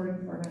other reporting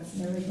formats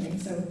and everything.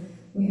 So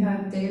we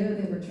have data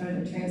that we're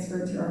trying to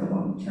transfer to our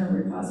long-term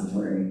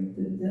repository,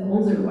 the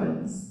older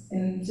ones,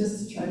 and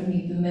just to try to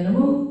meet the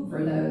minimum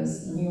for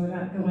those. I mean, we're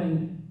not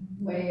going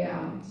way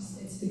out,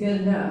 it's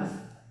good enough.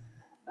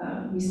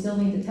 We still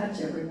need to touch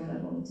every one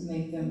of them to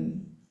make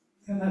them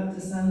come up to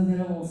some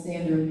minimal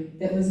standard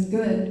that was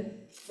good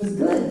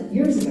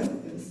years ago.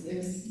 It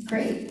was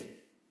great.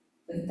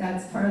 But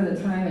that's part of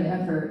the time and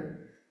effort.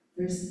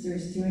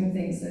 There's doing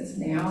things that's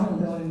now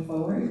and going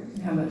forward,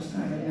 and how much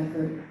time and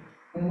effort,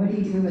 and what do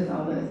you do with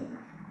all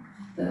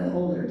the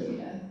older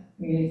data? I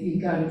mean, if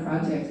you've got a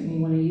project and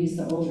you want to use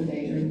the older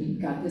data and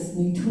you've got this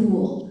new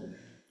tool,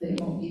 that it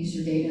won't use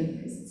your data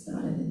because it's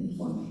not in the new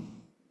format.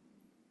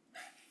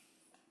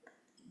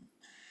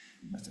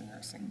 That's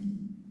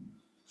interesting.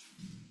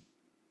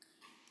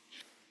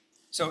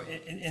 So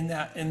in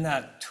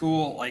that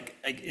tool, like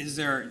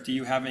do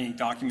you have any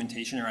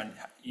documentation around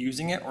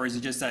using it, or is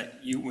it just that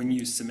when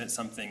you submit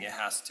something, it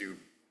has to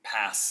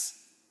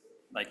pass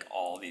like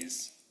all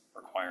these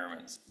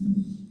requirements?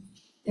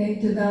 They've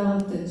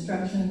developed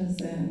instructions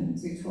and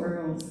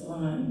tutorials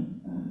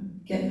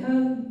on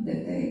GitHub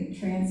that they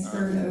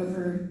transferred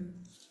over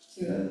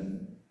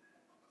to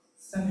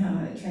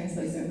somehow it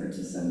translates over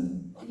to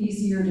some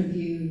easier to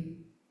view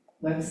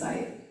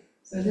website.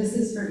 So this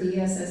is for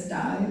ESS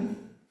Dive,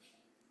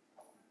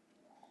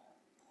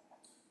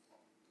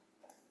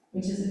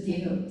 which is the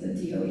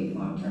DOE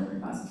long-term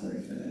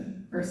repository for the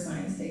Earth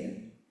science data.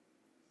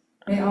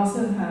 They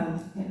also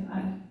have,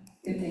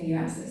 good thing you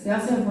asked this, they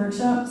also have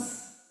workshops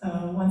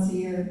once a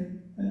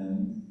year,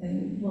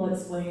 and we'll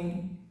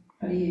explain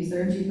how to use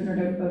their Jupyter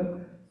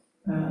Notebook,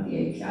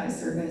 the API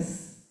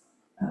service,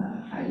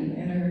 how do you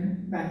enter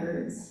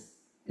records.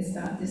 It's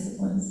not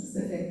discipline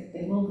specific.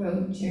 They will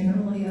go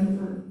generally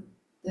over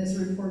those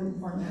reporting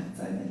formats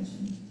I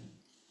mentioned.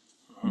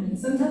 And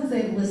sometimes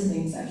they have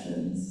listening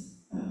sessions.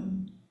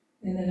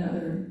 And then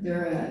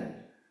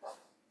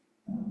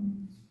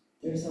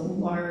there's a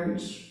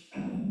large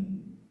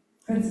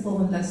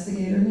principal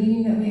investigator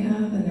meeting that we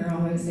have, and they're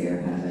always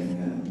there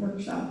having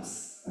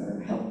workshops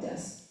or help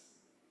desk.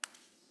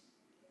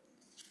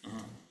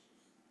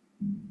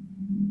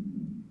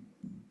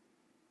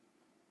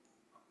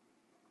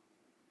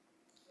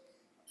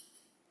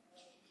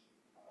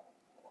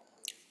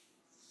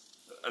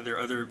 Are there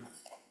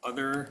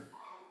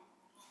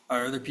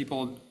other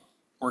people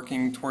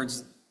working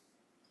towards?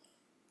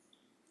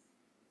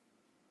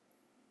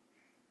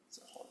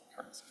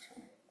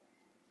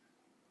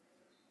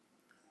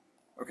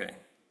 Okay.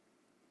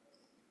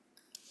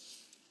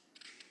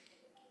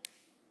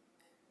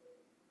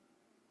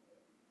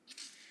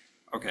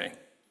 Okay.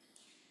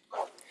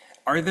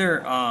 Are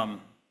there,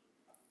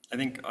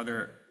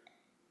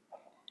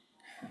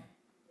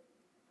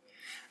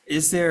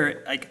 is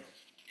there like,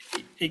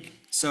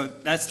 so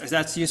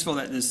that's useful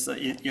that this,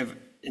 you have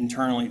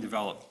internally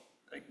developed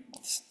like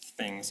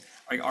things.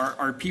 Like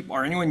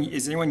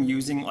is anyone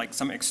using like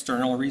some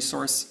external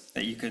resource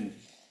that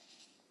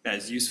that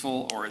is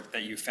useful or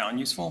that you found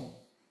useful?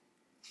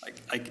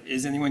 Like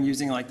is anyone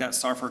using like that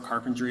Software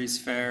Carpentry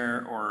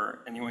Fair, or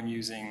anyone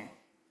using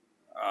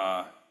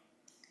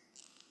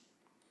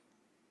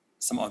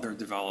some other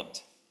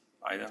developed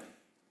item?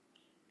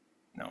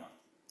 No.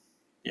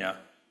 Yeah.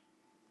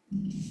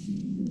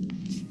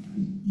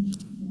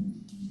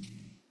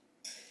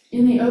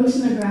 in the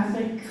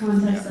oceanographic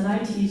context that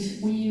I teach,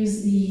 we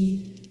use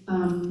the,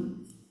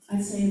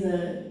 I'd say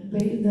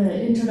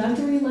the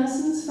introductory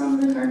lessons from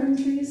the carbon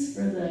trees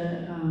for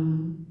the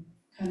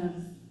kind of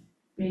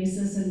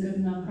basis and good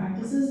enough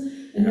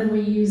practices. And then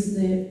we use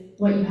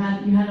what you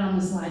had on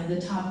the slide, the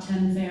top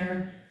 10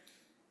 fair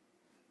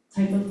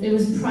type of, it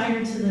was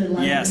prior to the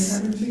life Yes,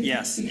 of the carbon trees.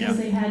 yes, Because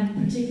they had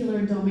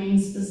particular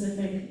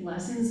domain-specific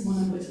lessons, one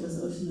of which was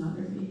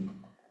oceanography.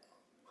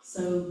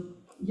 So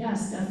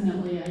yes,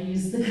 definitely, I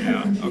use the Yeah,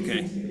 carbon trees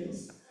okay.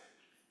 materials.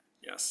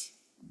 Yes.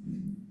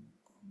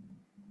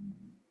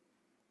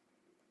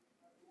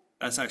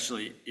 That's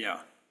actually,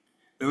 yeah.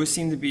 Those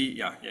seem to be,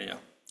 yeah.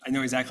 I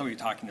know exactly what you're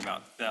talking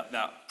about,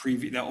 that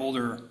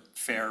older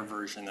fair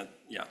version that,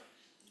 yeah.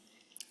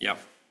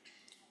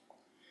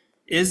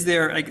 Is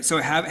there, like, so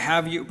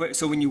have you, but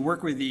so when you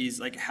work with these,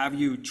 like,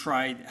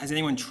 has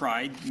anyone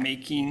tried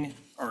making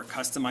or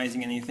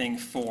customizing anything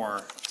for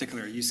a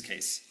particular use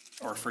case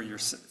or for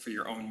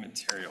your own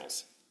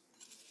materials?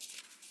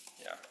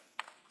 Yeah.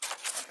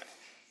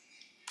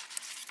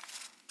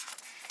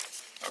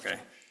 Okay.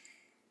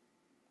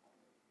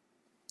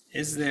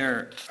 Is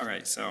there, all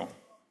right, so.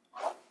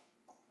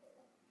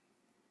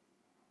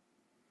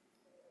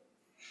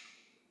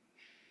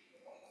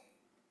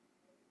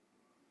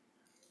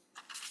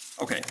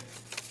 Okay.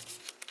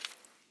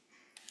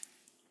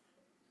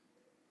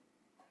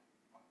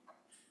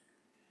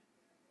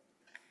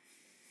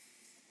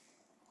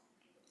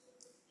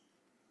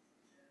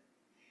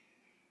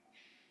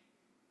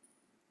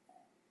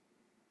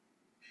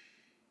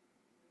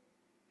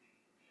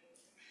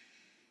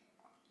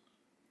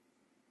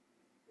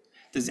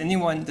 Does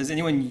anyone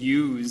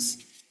use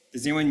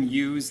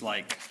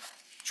like,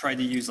 try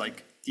to use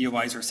like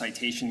DOIs or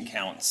citation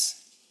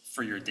counts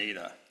for your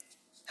data?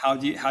 How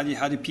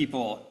do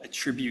people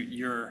attribute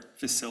your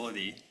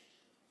facility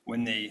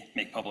when they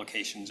make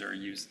publications or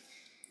use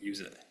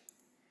it?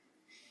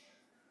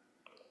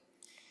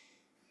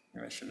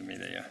 Maybe I should have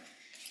made a,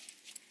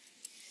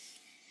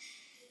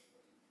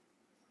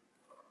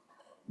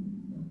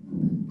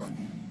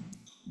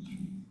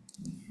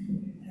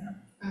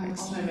 I'll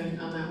chime in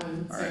on that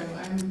one. All So right.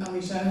 I'm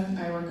Alicia.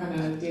 I work on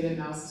a data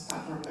analysis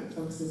platform that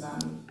focuses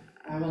on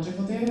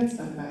biological data. It's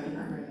done by the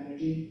Department of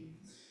Energy.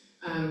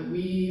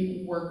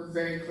 We work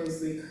very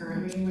closely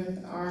currently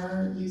with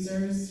our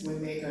users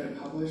when they go to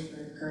publish.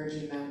 We're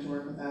encouraging them to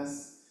work with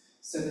us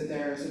so that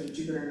their sort of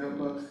Jupyter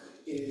notebook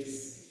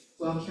is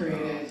well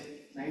curated,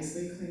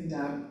 nicely cleaned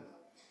up.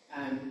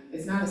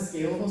 It's not a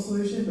scalable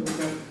solution, but we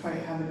don't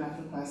quite have enough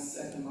requests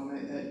at the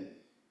moment that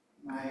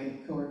my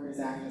coworker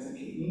Zach doesn't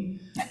hate me.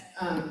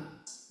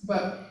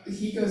 But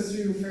he goes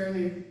through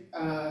fairly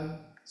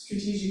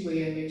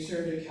strategically and makes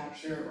sure to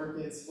capture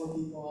ORCIDs for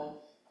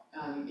people,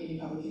 any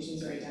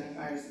publications or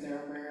identifiers that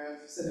they're aware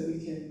of, so that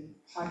we can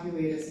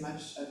populate as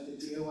much of the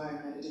DOI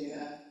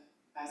metadata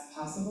as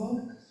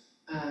possible.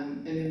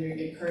 And then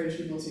we encourage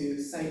people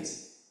to cite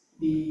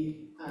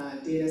the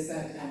data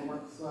set and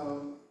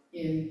workflow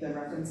in the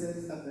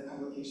references of the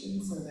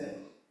publication so that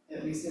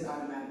at least it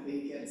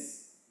automatically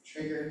gets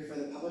triggered for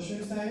the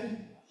publisher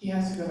side. He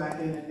has to go back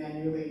in and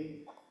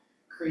manually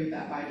create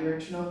that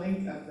bi-directional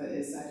link of the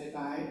is cited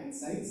by and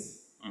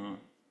cites.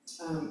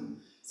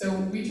 So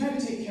we try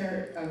to take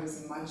care of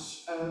as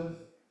much of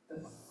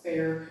the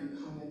FAIR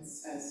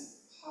components as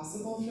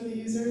possible for the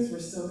users. We're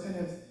still kind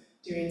of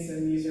doing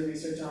some user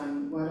research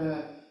on what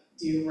a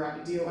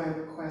DOI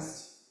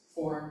request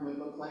form would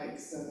look like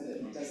so that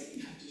it doesn't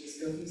have to just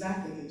go through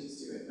Zach, they can just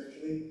do it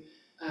virtually.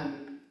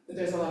 But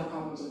there's a lot of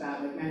problems with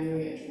that, like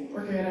manually entering the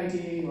ORCID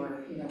ID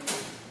or,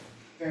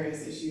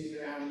 various issues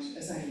around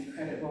assigning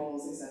credit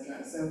roles,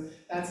 etc. So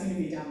that's going to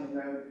be down the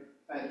road,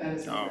 but that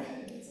is where we're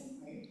headed at some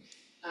point.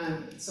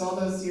 So all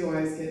those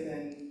DOIs get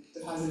then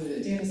deposited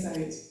at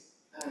DataCite,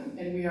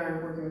 and we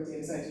are working with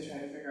DataCite to try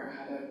to figure out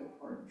how to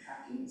report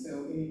tracking.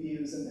 So any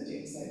views on the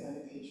DataCite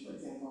landing page, for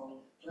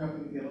example, we're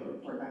hoping to be able to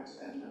report back to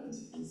them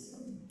relatively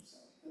soon. So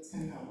that's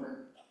kind of how we're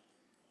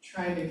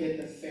trying to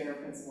get the FAIR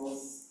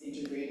principles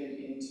integrated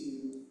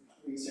into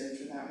research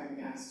without having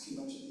to ask too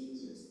much of the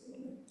users at the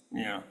moment.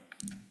 Yeah.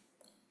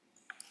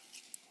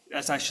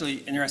 That's actually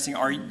interesting.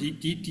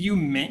 Do you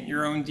mint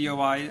your own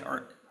DOI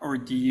or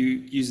do you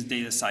use a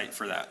data site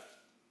for that?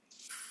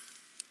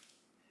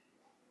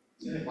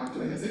 Did I walk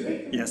away as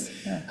a Yes.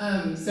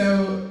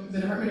 So the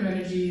Department of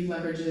Energy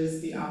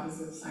leverages the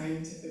Office of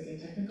Scientific and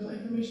Technical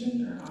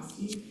Information, or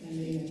OSTI, and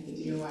they mint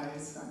the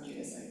DOIs from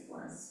DataCite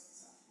for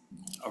us.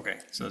 Okay,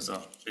 so it's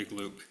a big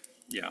loop.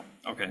 Yeah,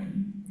 okay.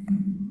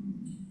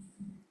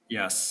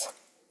 Yes.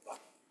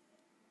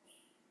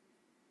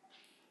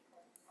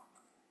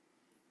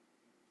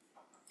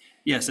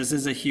 Yes, this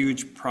is a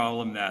huge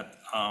problem that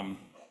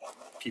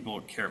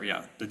people care,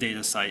 the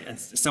data site. And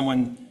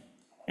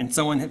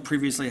someone had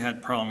previously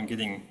had problem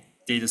getting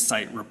data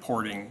site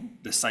reporting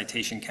the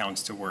citation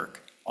counts to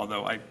work.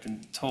 Although I've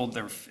been told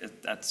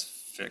that's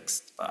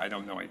fixed, but I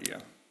don't know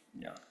idea.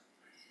 Yeah.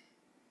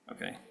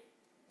 Okay.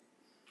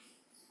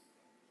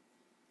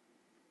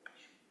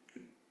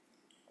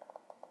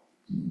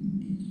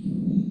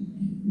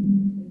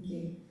 Thank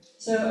you.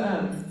 So,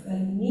 at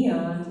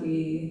Neon,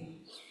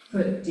 we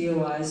put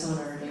DOIs on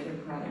our data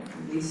product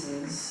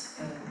releases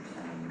and,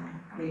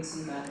 make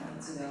some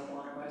guidelines available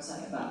on our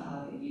website about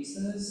how to use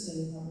those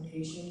in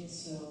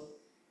publications, so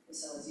if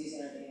someone's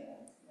using our data,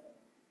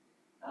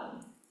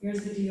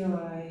 here's the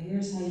DOI,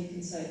 here's how you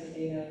can cite the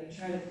data, we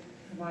try to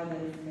provide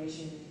that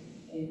information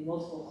in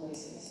multiple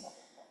places.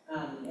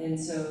 And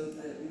so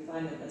we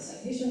find that the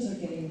citations are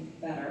getting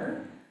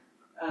better,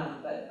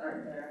 but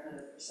aren't there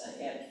 100%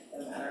 yet,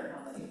 no matter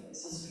how many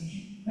places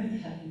we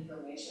put that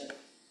information.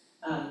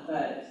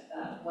 But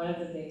one of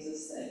the things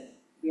is that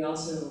we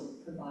also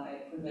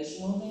provide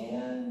provisional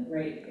data,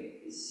 right?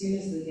 As soon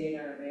as the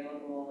data are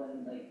available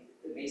and like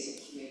the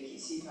basic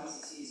QA/QC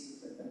processes,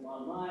 we put them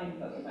online,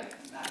 but we might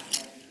come back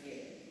and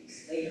create a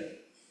piece later.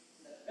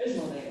 The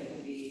provisional data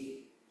can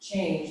be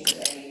changed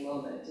at any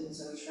moment, and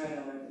so we try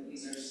to alert the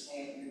users,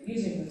 hey, if you're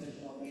using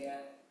provisional data,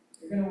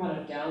 you're going to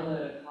want to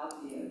download a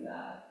copy of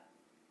that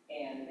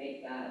and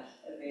make that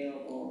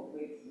available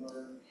with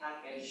your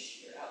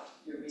package,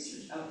 your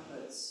research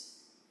outputs,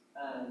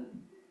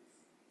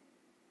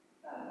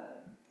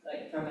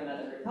 like from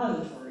another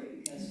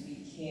repository, because we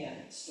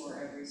can't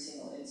store every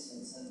single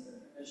instance of the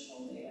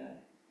provisional data.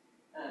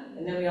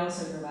 And then we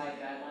also provide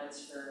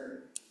guidelines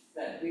for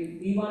that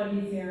we want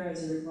to be fair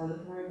as a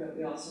repository, but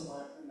we also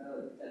want to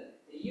promote that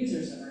the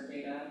users of our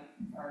data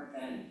are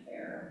then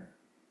fair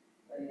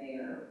when they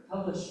are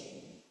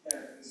publishing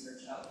their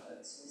research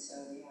outputs. And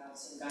so we have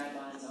some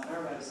guidelines on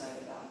our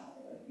website about how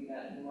to do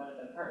that, and one of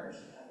the partners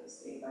we have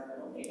is the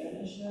Environmental Data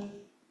Initiative.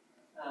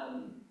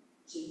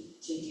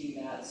 To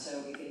do that,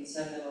 so we can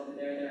send them over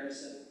there. There are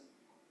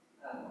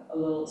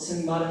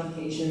some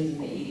modifications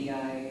in the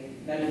EDI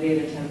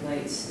metadata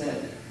templates that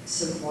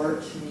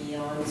support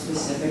Neon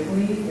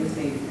specifically if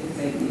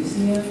they use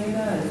Neon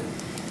data.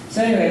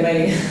 So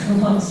anyway,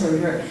 long story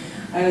short,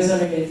 I was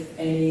wondering if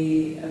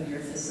any of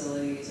your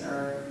facilities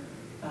are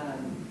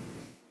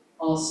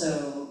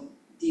also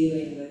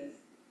dealing with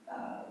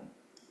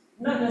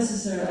not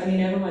necessarily. I mean,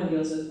 everyone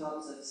deals with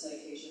problems of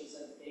citations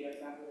of data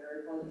from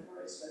their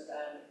repositories, but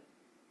then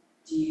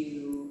do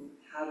you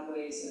have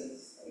ways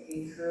of like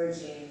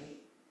encouraging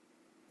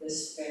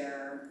this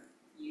fair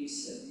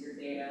use of your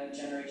data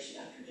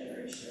generation after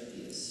generation of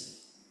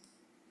use?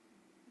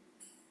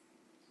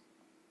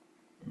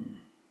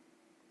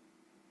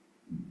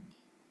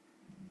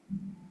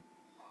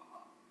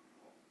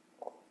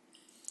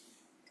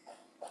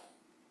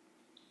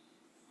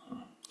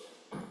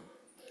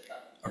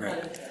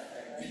 Okay.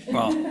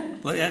 Well,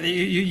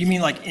 you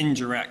mean like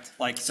indirect,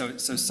 like so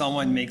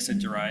someone makes a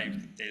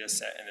derived data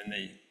set and then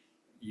they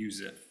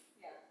use it.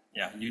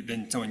 Yeah. Yeah,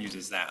 then someone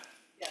uses that.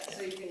 Yeah,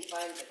 so you can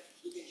find that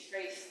you can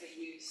trace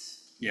the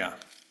use Yeah,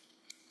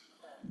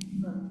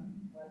 from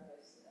one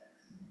place to the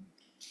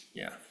next.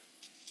 yeah.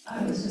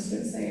 I was just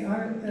gonna say,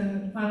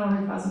 the final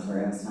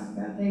repository I was talking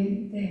about,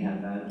 they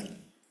have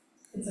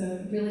it's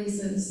a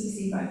release of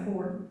CC by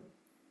 4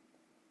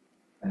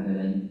 rather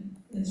than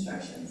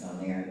instructions on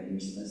there that you're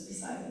supposed to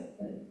cite it.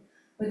 But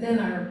within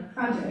our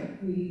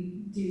project,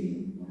 we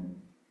do, what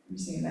I'm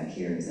saying back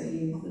here is that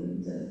you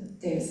include the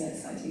data set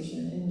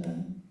citation in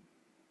the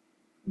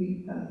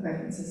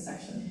references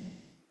section.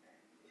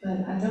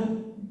 But I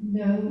don't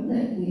know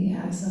that we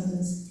have something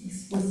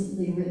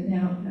explicitly written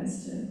out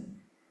as to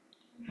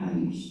how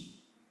you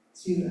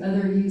to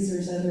other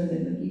users other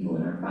than the people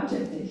in our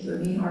project that hear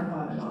me harp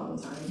on it all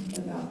the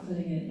time about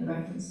putting it in the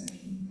reference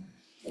section,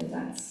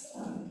 that's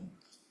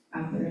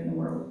out there in the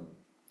world.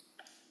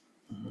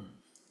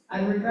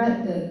 I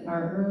regret that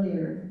our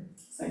earlier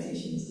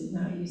citations did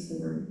not use the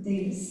word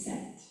data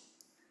set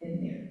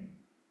in there.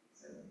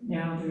 So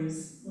now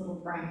there's little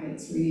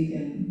brackets where you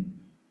can,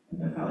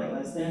 and there probably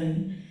was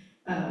then,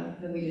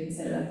 but we didn't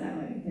set it up that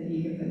way, that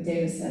you could put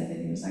data set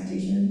in your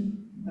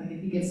citation. Like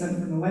if you get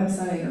something from a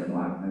website or a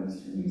blog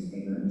post or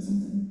newspaper or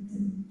something,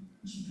 then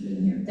you should put it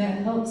in there.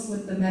 That helps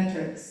with the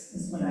metrics,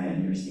 is what I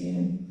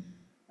understand.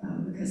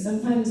 Because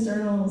sometimes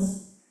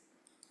journals,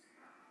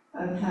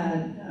 I've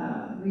had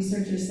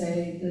researchers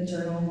say the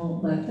journal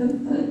won't let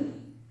them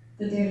put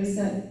the data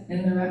set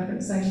in the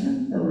reference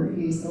section. They'll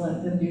refuse to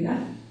let them do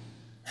that.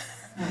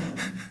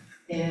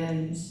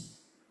 And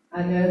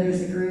I know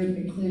there's a group,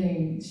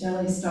 including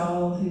Shelley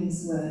Stahl,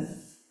 who's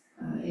with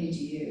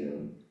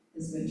AGU,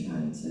 has been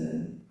trying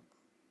to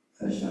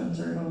push on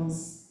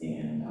journals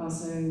and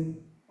also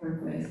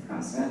work with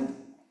Crossref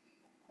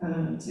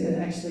to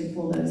actually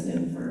pull those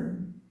in for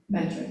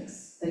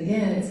metrics. But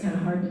again, it's kind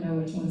of hard to know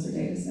which ones are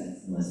data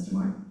sets and list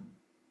them aren't.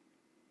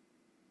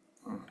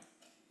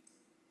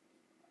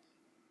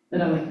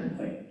 But I like her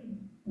quick,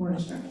 more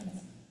instructions.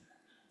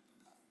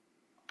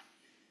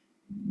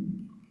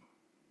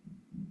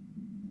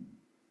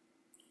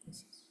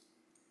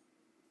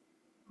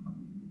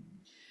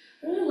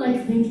 I really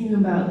like thinking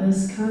about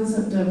this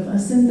concept of a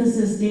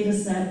synthesis data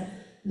set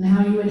and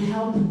how you would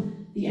help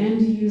the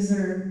end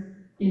user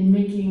in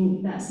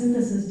making that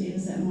synthesis data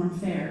set more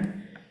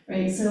fair,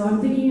 right? So I'm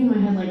thinking in my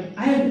head,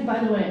 like, by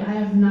the way, I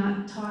have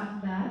not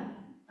taught that.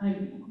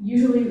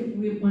 Usually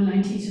when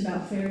I teach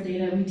about fair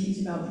data, we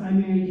teach about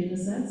primary data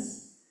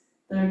sets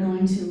that are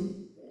going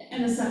to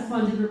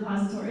NSF-funded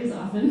repositories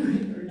often,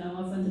 right, or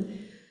NOAA-funded.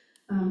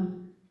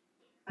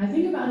 I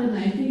think about it and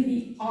I think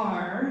the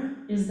R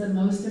is the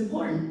most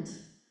important,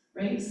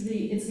 right? So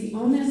it's the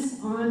onus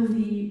on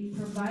the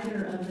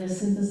provider of this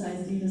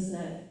synthesized data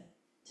set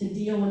to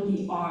deal with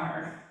the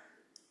R.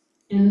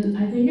 And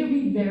I think it would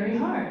be very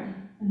hard.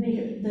 I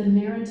think the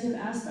narrative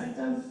aspect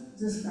of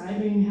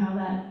describing how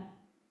that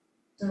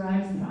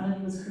derived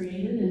product was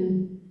created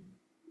and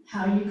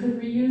how you could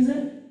reuse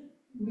it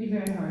would be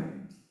very hard.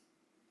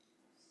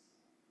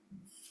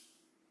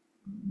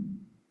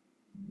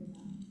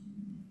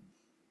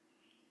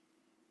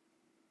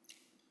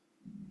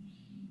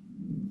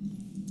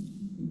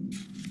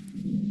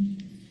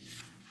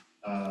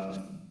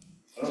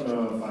 I don't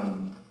know if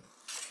I'm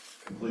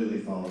completely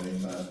following,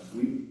 but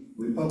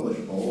we publish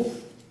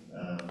both.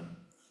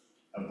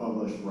 I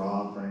published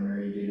raw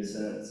primary data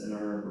sets in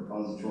our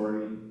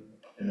repository,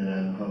 and then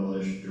I've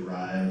published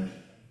derived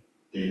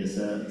data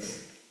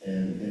sets.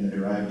 And in the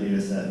derived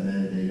data set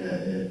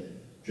metadata,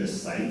 it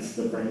just cites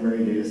the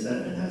primary data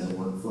set and has a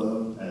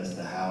workflow as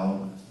to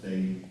how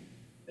they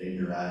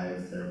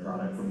derive their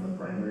product from the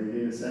primary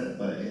data set.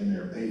 But in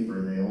their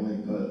paper, they only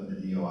put the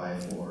DOI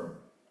for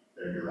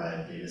their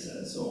derived data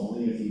set. So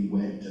only if you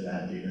went to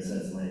that data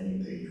set's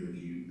landing page would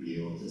you be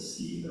able to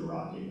see the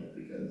raw data,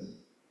 because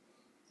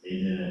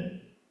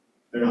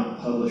they're not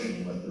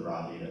publishing with the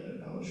raw data,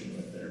 they're publishing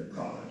with their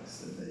products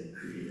that they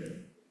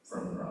created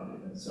from the raw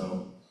data.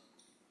 So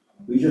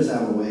we just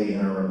have a way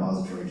in our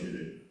repository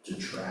to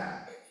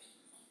track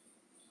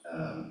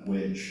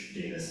which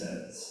data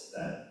sets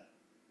that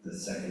the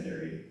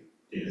secondary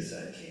data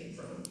set came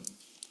from.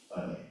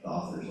 But the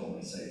authors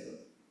only cite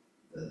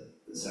the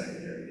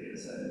secondary data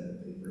set in the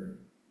paper.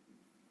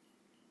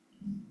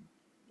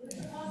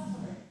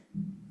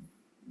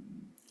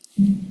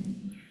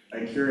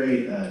 I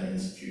curate an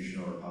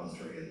institutional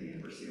repository at the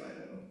University of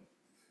Idaho.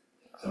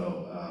 So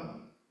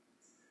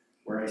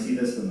where I see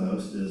this the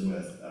most is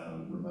with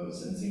remote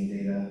sensing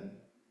data,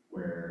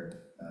 where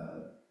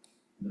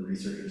the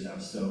researchers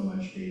have so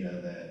much data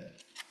that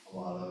a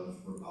lot of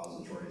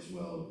repositories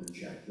will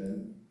reject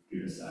them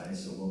due to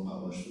size, so we'll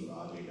publish the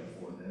raw data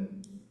for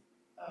them,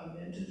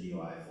 into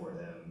DOI for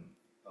them,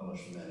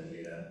 publish the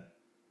metadata,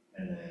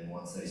 and then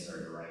once they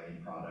start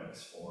deriving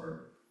products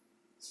for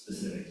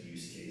specific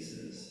use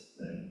cases,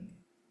 then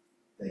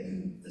they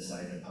can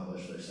decide to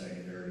publish their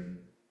secondary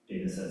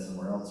data set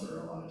somewhere else, or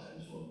a lot of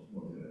times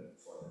we'll do it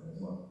for them as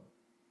well.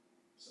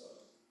 So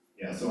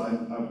yeah, so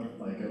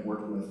I've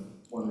worked with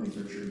one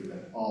researcher who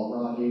had all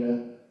raw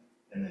data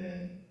and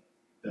then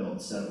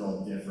built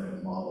several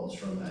different models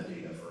from that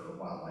data for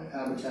wildlife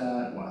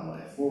habitat,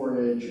 wildlife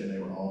forage, and they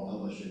were all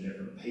published in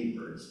different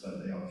papers,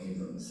 but they all came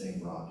from the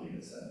same raw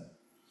data set.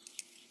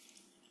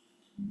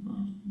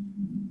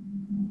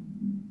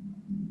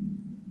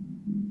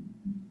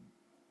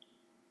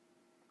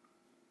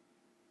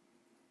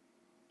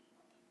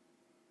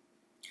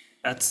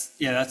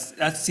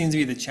 That seems to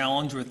be the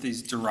challenge with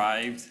these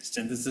derived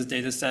synthesis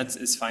data sets,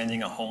 is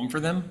finding a home for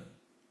them,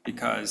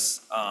 because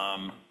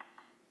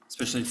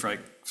especially for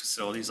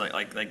facilities like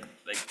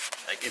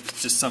if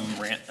it's just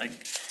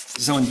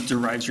if someone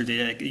derives your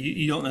data,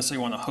 you don't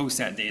necessarily want to host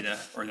that data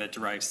or that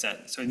derived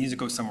set, so it needs to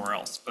go somewhere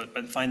else.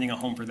 But finding a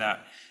home for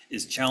that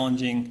is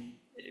challenging,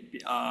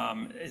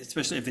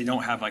 especially if they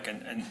don't have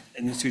an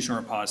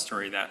institutional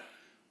repository that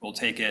will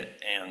take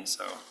it. And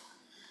so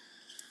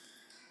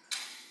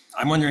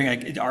I'm wondering,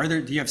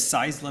 do you have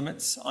size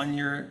limits on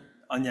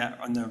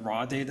the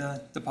raw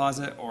data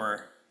deposit,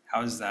 or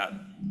how is that?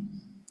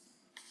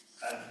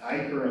 I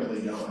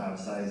currently don't have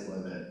size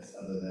limits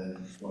other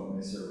than what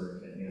my server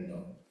can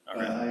handle. Okay.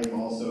 But I am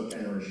also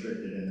kind of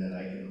restricted in that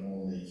I can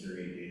only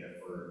curate data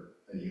for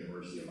a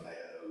University of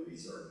Idaho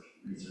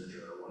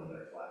researcher or one of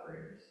their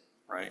collaborators.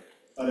 Right.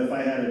 But if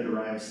I had a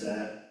derived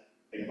set,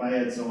 if I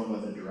had someone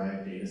with a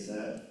derived data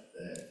set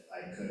that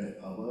I couldn't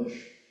publish,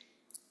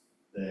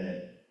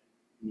 that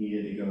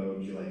needed to go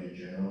to a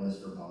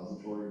generalist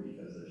repository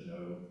because there's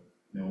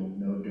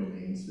no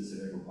domain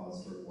specific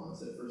repository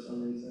wants it for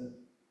some reason,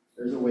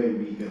 there's a way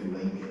we could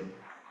link it,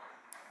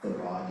 the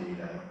raw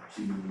data,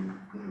 to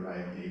the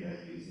derived data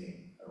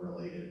using a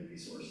related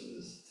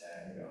resources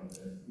tag on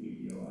the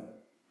new DOI.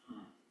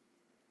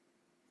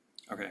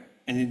 Okay.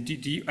 And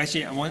do you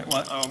actually,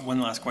 one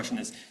last question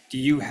is, do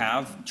you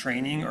have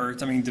training or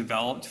something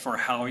developed for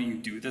how you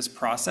do this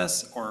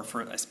process, or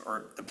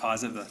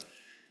deposit the?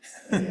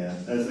 Yeah,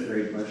 that's a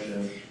great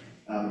question.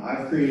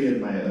 I've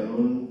created my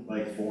own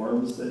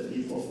forms that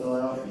people fill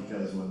out,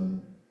 because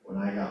when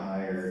I got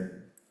hired,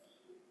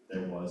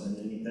 there wasn't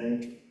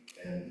anything,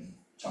 and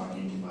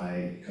talking to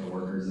my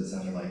coworkers, it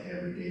sounded like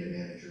every data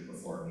manager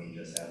before me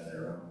just had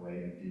their own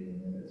way of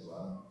doing it as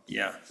well.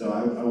 Yeah. So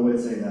I would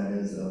say that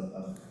is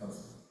a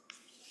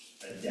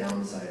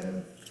downside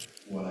of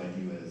what I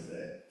do, is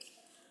that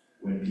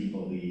when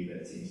people leave,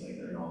 it seems like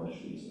their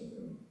knowledge leaves with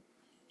them.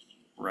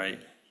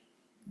 Right.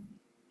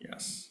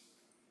 Yes.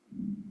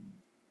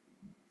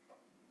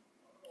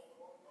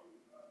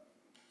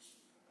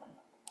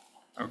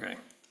 Okay.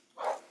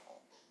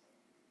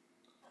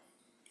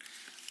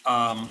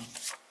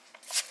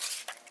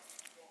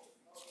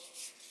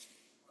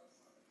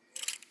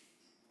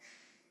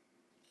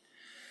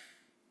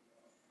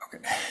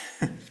 Okay.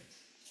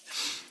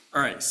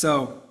 All right,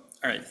 so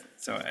I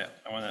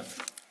want to,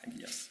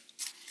 yes.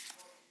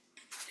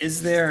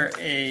 Is there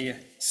a,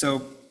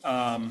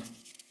 I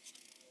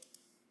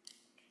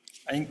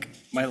think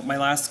my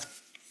last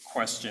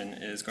question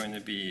is going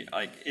to be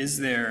like, is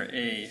there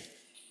a,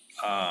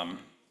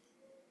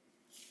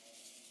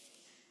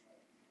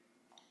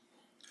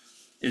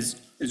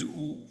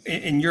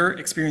 in your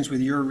experience with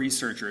your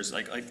researchers,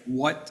 like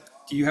what,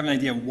 do you have an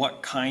idea of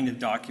what kind of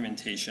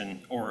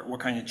documentation or what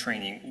kind of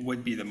training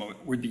would be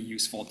would be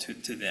useful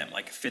to them?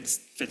 Like fits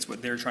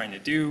what they're trying to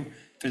do,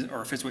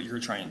 or fits what you're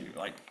trying to do?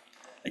 Like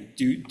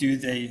do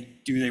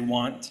they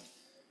want,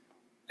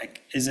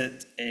 like, is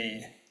it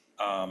a,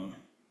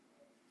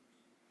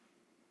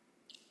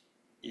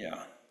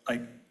 yeah,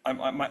 like,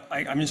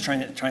 I'm just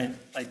trying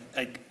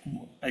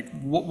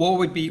what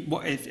would be,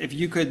 if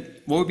you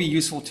could, what would be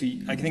useful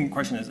to, I think the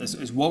question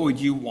is what would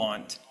you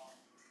want?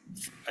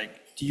 Like,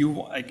 do you,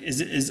 like,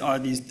 are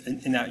these,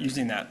 in that,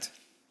 using that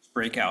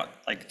breakout,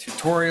 like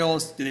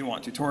tutorials, do they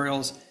want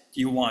tutorials? Do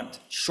you want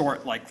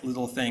short, like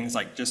little things,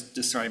 like just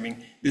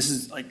describing, this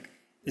is like,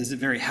 is it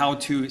very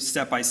how-to,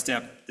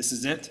 step-by-step, this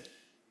is it?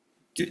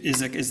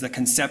 Is the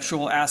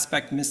conceptual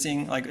aspect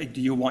missing? Like,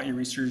 do you want your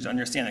researchers to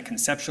understand it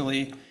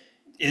conceptually?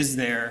 Is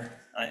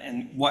there,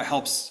 and what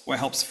helps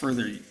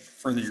further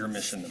your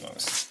mission the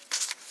most?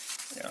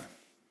 Yeah.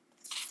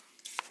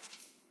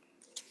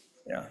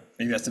 Yeah,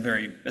 maybe that's a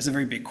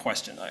very big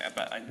question.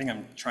 But I think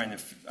I'm trying to,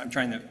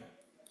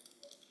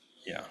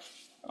 yeah,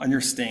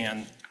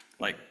 understand,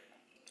 like,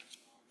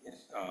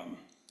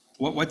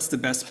 what's the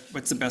best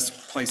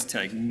place to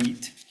like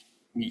meet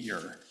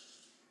your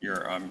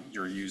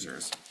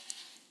users?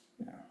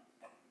 Yeah.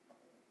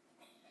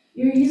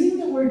 You're using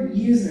the word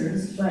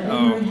users, but in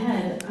my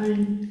head,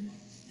 I'm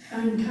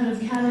kind of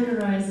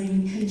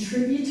categorizing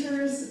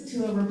contributors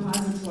to a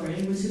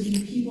repository, which would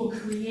be people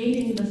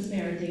creating the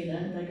FAIR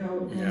data that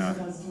go in this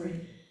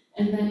repository,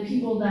 and then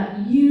people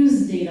that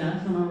use data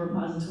from a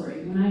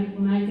repository.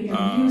 When I think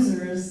of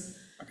users,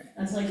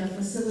 that's like a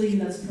facility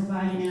that's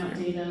providing out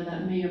data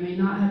that may or may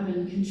not have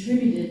been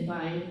contributed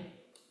by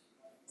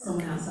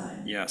someone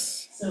outside.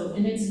 Yes. So,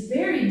 and it's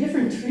very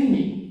different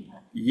training.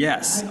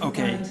 Yes,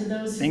 okay. To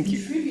those who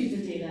contribute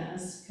the data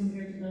as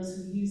compared to those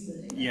who use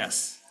the data.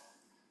 Yes,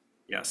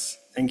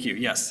 thank you,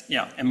 yes,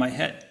 yeah, in my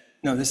head,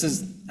 no, that's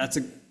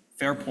a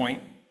fair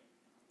point.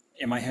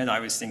 In my head,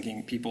 I was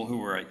thinking people who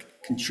were like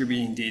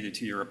contributing data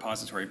to your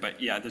repository, but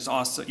yeah, there's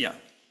also, yeah,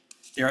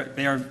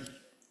 they are,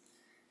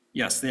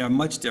 yes, they are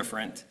much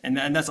different.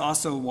 And that's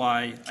also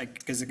why,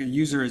 because the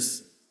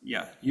users,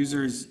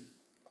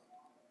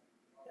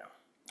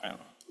 I don't know.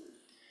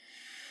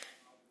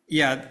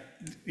 Yeah,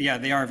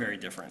 they are very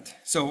different.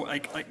 So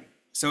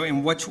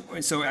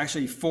so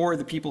actually for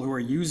the people who are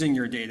using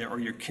your data or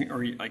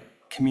like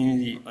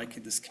community,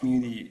 like this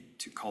community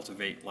to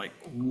cultivate, like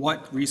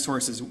what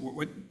resources,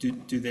 what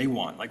do they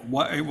want? Like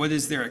what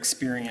is their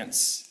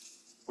experience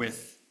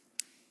with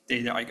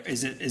data? Like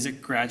is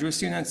it graduate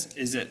students?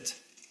 Is it,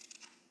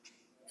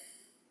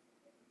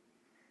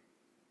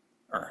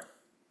 or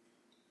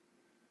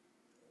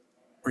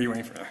are you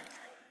waiting for that?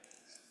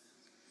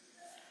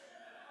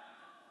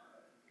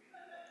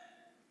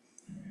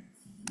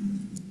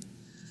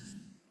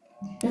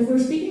 If we're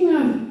speaking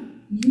of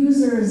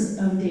users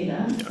of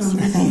data from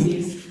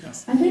facilities,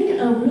 I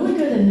think a really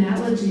good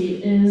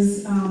analogy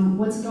is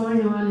what's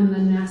going on in the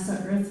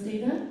NASA Earth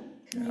data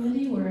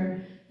community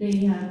where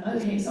they have,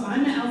 okay, so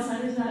I'm an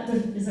outsider to that.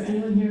 Is there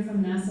anyone here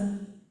from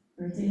NASA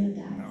Earth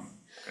data? No.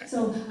 Okay.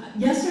 So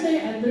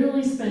yesterday I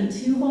literally spent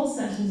 2 whole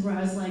sessions where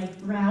I was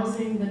like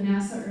browsing the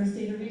NASA Earth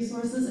data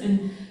resources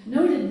and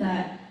noted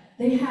that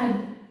they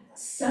had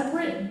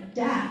separate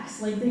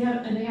DACs, like they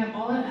have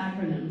all their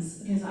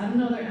acronyms, because I don't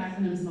know their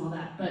acronyms and all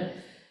that, but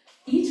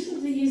each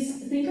of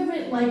these, think of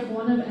it like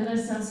one of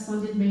NSF's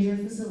funded major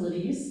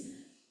facilities.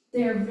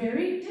 They are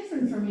very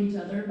different from each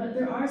other, but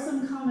there are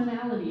some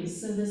commonalities.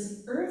 So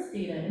this Earth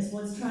data is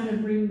what's trying to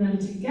bring them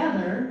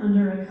together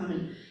under a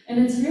common. And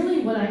it's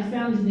really what I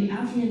found in the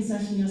afternoon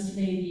session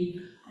yesterday,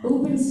 the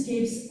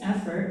OpenScapes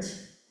effort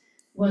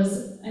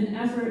was an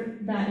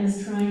effort that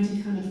is trying to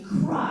kind of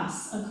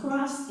cross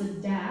across the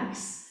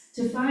DACs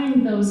to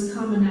find those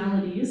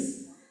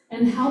commonalities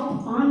and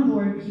help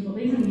onboard people.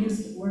 They even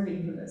used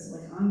wording for this,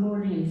 like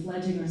onboarding and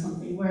fledging or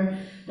something, where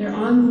they're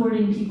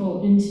onboarding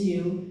people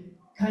into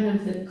kind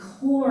of the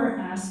core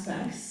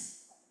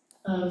aspects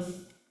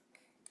of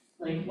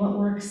like what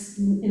works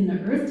in the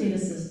Earth data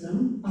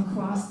system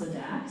across the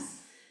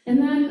DACs. And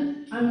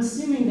then I'm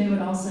assuming they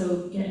would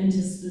also get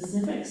into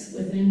specifics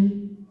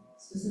within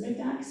specific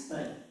DACs,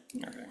 but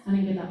I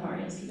didn't get that far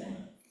yesterday.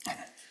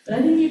 But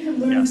I think you could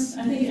learn, I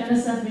think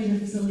NSF major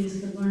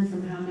facilities could learn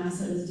from how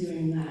NASA is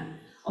doing that.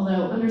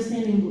 Although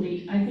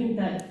understandably, I think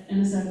that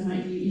NSF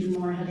might be even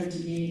more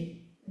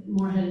heterogeneity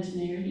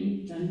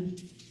than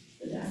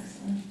the DACs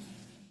are.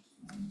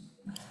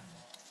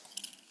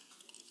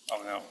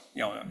 Oh, no,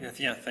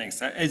 yeah, thanks.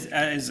 That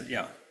is,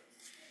 yeah.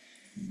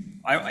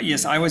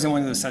 Yes, I was in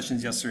one of those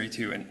sessions yesterday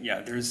too, and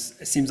yeah, it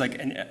seems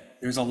like,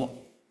 there's a lot,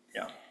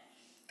 yeah.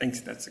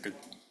 think that's a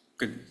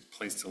good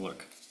place to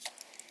look.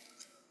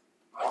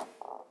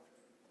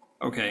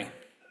 Okay.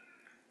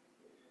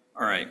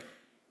 All right.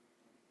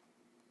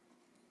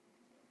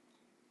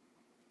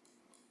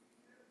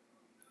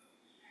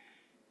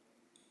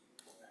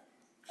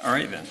 All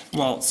right then.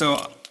 Well,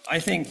 so I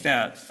think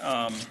that,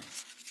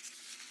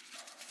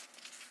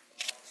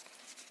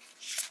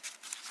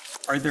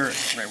 are there,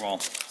 right, well,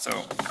 so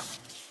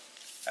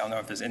I don't know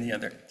if there's any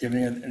other, do you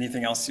have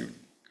anything else you,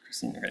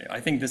 Christine? Okay, I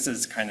think this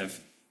is kind of,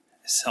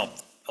 this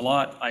helped a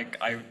lot.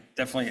 I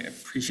definitely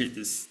appreciate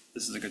this.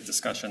 This is a good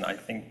discussion. I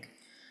think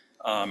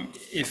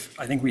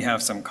I think we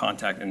have some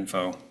contact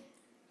info,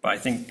 but I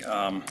think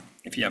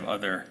if you have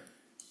other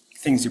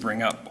things to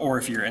bring up, or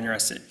if you're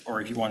interested,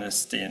 or if you want to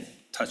stay in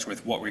touch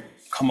with what we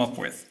come up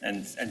with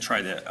and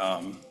try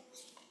to,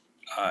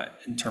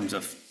 in terms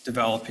of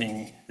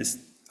developing this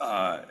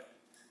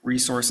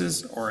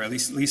resources, or at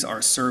least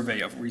our survey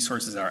of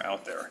resources that are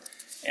out there.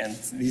 And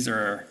these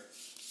are,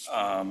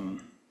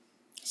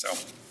 so,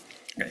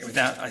 okay, with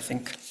that, I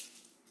think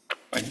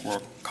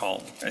we'll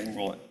call, I think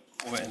we'll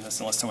end this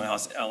unless someone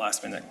else, a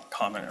last minute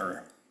comment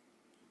or,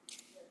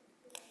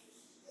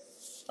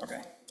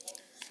 okay.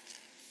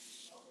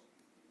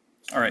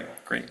 All right,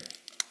 great.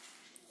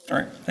 All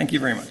right, thank you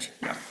very much,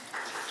 yeah.